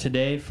eye out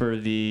today for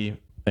the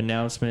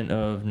announcement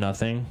of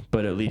nothing,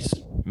 but at least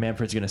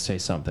Manfred's going to say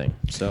something.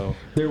 So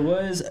there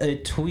was a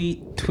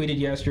tweeted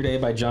yesterday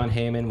by John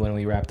Heyman when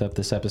we wrapped up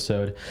this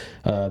episode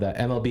that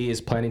MLB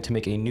is planning to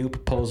make a new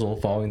proposal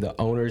following the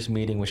owners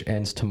meeting, which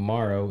ends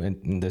tomorrow. And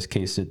in this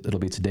case, it'll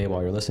be today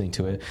while you're listening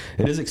to it.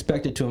 It is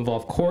expected to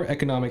involve core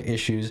economic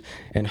issues,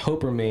 and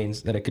hope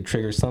remains that it could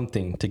trigger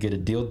something to get a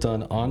deal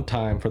done on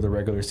time for the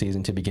regular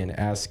season to begin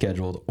as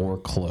scheduled or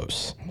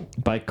close.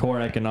 By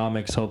core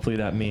economics, hopefully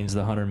that means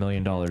the $100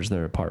 million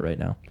they're apart right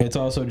now. It's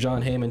also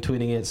John Heyman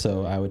tweeting it,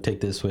 so I would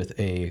take this with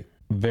a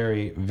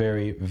very,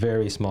 very,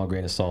 very small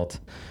grain of salt.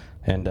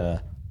 And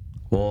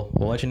we'll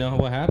let you know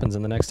what happens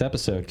in the next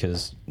episode,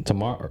 because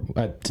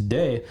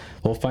today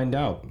we'll find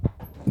out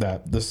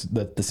that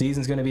the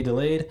season's going to be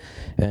delayed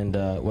and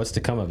what's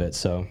to come of it.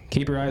 So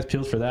keep your eyes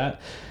peeled for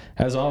that.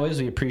 As always,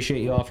 we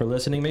appreciate you all for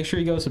listening. Make sure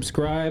you go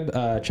subscribe.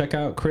 Check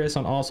out Chris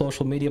on all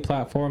social media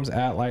platforms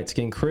at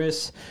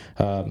LightSkinChris.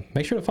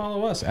 Make sure to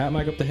follow us at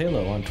Mike Up the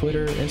Halo on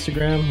Twitter,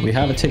 Instagram. We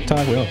have a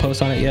TikTok. We don't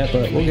post on it yet,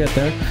 but we'll get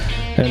there.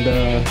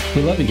 And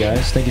we love you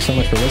guys. Thank you so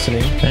much for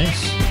listening.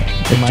 Thanks.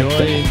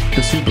 Enjoy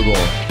the Super Bowl.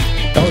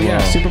 Oh, yeah,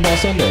 Super Bowl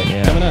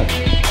Sunday coming up.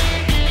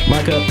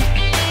 Mic up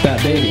that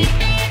baby.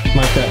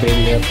 Mic that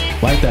baby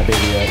up. Light that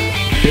baby up.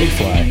 Big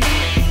fly.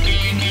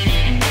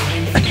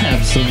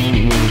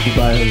 Absolutely.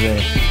 Goodbye, Jose.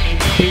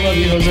 We love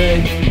you,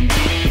 Jose.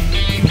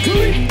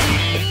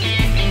 Gooey.